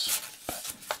with this,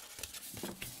 but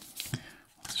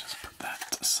let's just put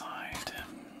that aside.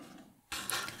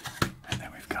 And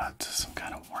then we've got some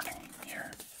kind of warning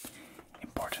here.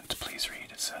 Important, please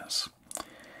read. It says,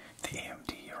 the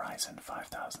AMD Ryzen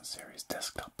 5000 series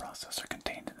desktop processor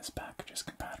contained in this package is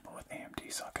compatible with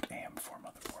AMD socket AM4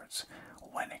 motherboards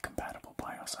when a compatible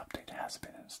BIOS update has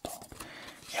been installed.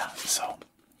 Yeah, so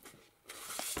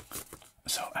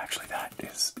actually that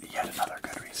is yet another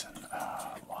good reason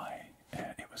why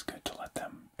it was good to let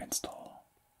them install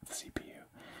the CPU,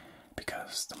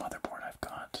 because the motherboard I've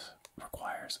got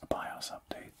requires a BIOS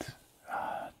update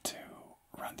to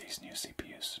run these new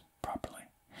CPUs properly.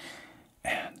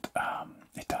 And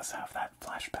it does have that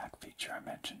flashback feature I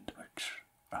mentioned, which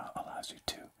allows you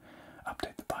to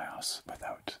update the BIOS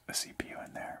without a CPU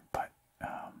in there. But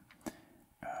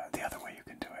the other way you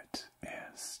can do it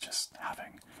is just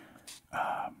having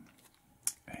a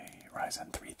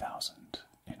Ryzen 3000,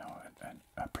 you know,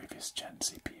 a previous gen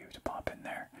CPU to pop in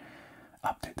there,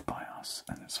 update the BIOS,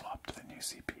 and then swap to the new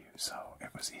CPU. So it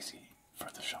was easy for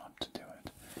the shop to do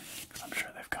it. I'm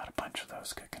sure they've got a bunch of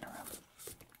those kicking around.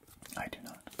 I do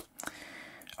not.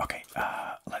 Okay,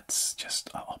 let's just,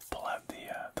 I'll pull out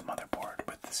the motherboard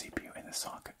with the CPU in the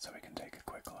socket so we can take a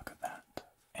quick look at that.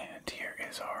 And here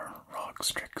is our ROG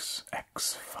Strix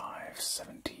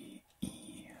X570E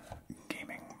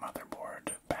gaming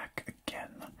motherboard back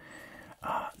again.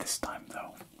 This time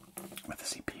though, with the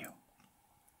CPU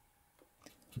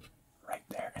right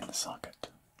there in the socket.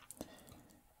 It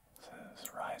says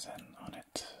Ryzen on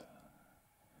it.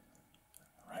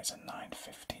 Ryzen 9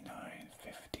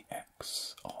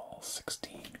 5950X, all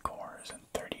 16 cores and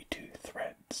 32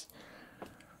 threads,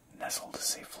 nestled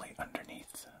safely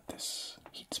underneath this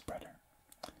heat spreader,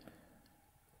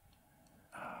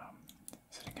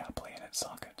 sitting happily in its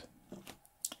socket.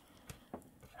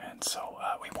 And so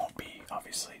we won't be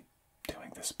obviously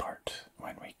doing this part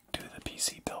when we do the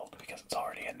PC build, because it's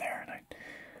already in there and I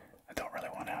don't really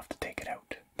want to have to take it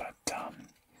out. But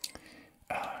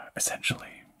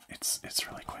essentially it's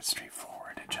really quite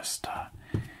straightforward. It just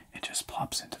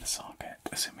plops into the socket,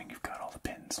 assuming you've got all the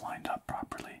pins lined up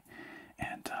properly.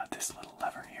 And this little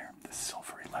lever here, this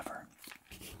silvery lever,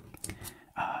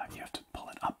 you have to pull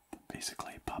it up,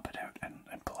 basically pop it out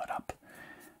and pull it up,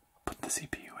 put the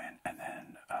CPU in, and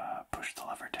then push the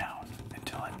lever down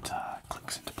until it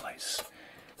nice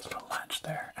sort of latch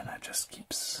there, and that just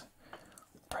keeps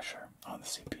pressure on the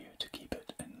CPU to keep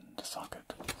it in the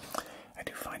socket. I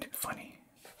do find it funny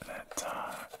that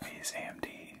these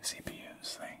AMD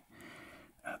CPUs,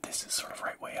 this is sort of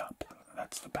right way up.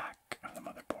 That's the back of the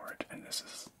motherboard, and this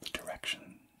is the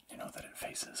direction, you know, that it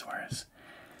faces, whereas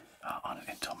on an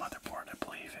Intel motherboard, I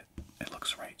believe it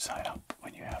looks right side up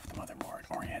when you have the motherboard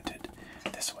oriented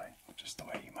this way, which is the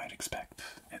way you might expect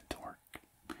it to work.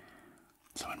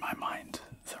 So in my mind,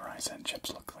 the Ryzen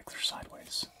chips look like they're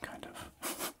sideways, kind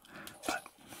of. But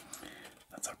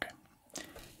that's okay.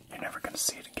 You're never going to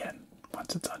see it again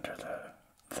once it's under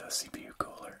the CPU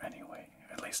cooler anyway.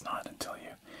 At least not until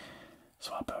you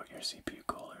swap out your CPU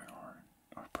cooler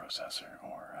or processor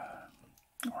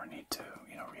or need to,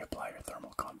 you know, reapply your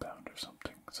thermal compound or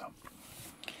something. So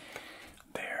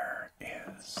there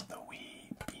is the wee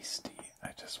beastie. I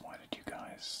just wanted you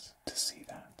guys to see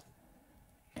that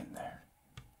in there.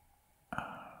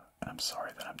 And I'm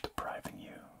sorry that I'm depriving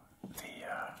you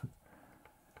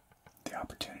the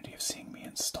opportunity of seeing me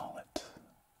install it,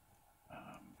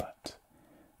 but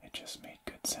it just made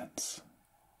good sense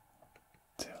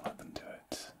to let them do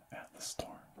it at the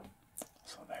store.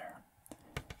 So there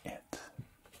it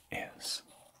is.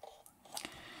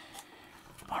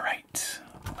 Alright,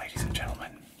 ladies and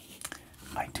gentlemen,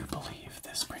 I do believe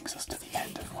this brings us to the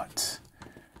end of what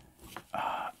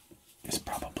is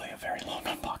probably a very long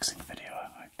unboxing video.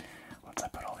 Once I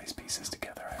put all these pieces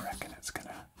together, I reckon it's gonna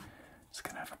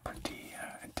have a pretty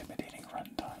intimidating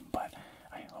runtime, but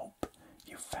I hope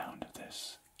you found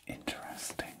this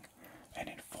interesting and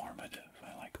informative.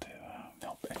 I like to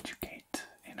help educate,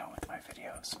 you know, with my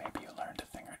videos. Maybe you learned a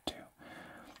thing or two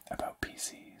about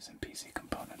PCs and PC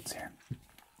components here.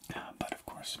 But of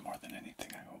course, more than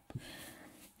anything, I hope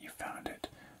you found it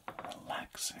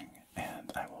relaxing,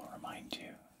 and I will remind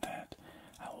you that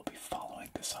I will be following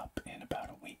this up in about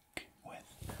a week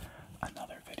with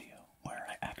another video where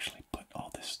I actually put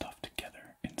all this stuff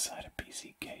together inside a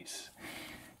PC case.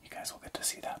 You guys will get to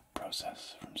see that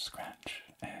process from scratch,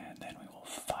 and then we will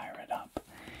fire it up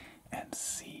and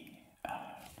see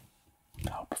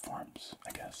how it performs,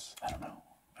 I guess. I don't know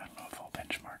if I'll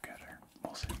benchmark it, or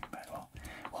we'll see, but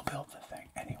we'll build the thing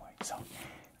anyway. So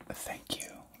thank you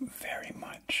very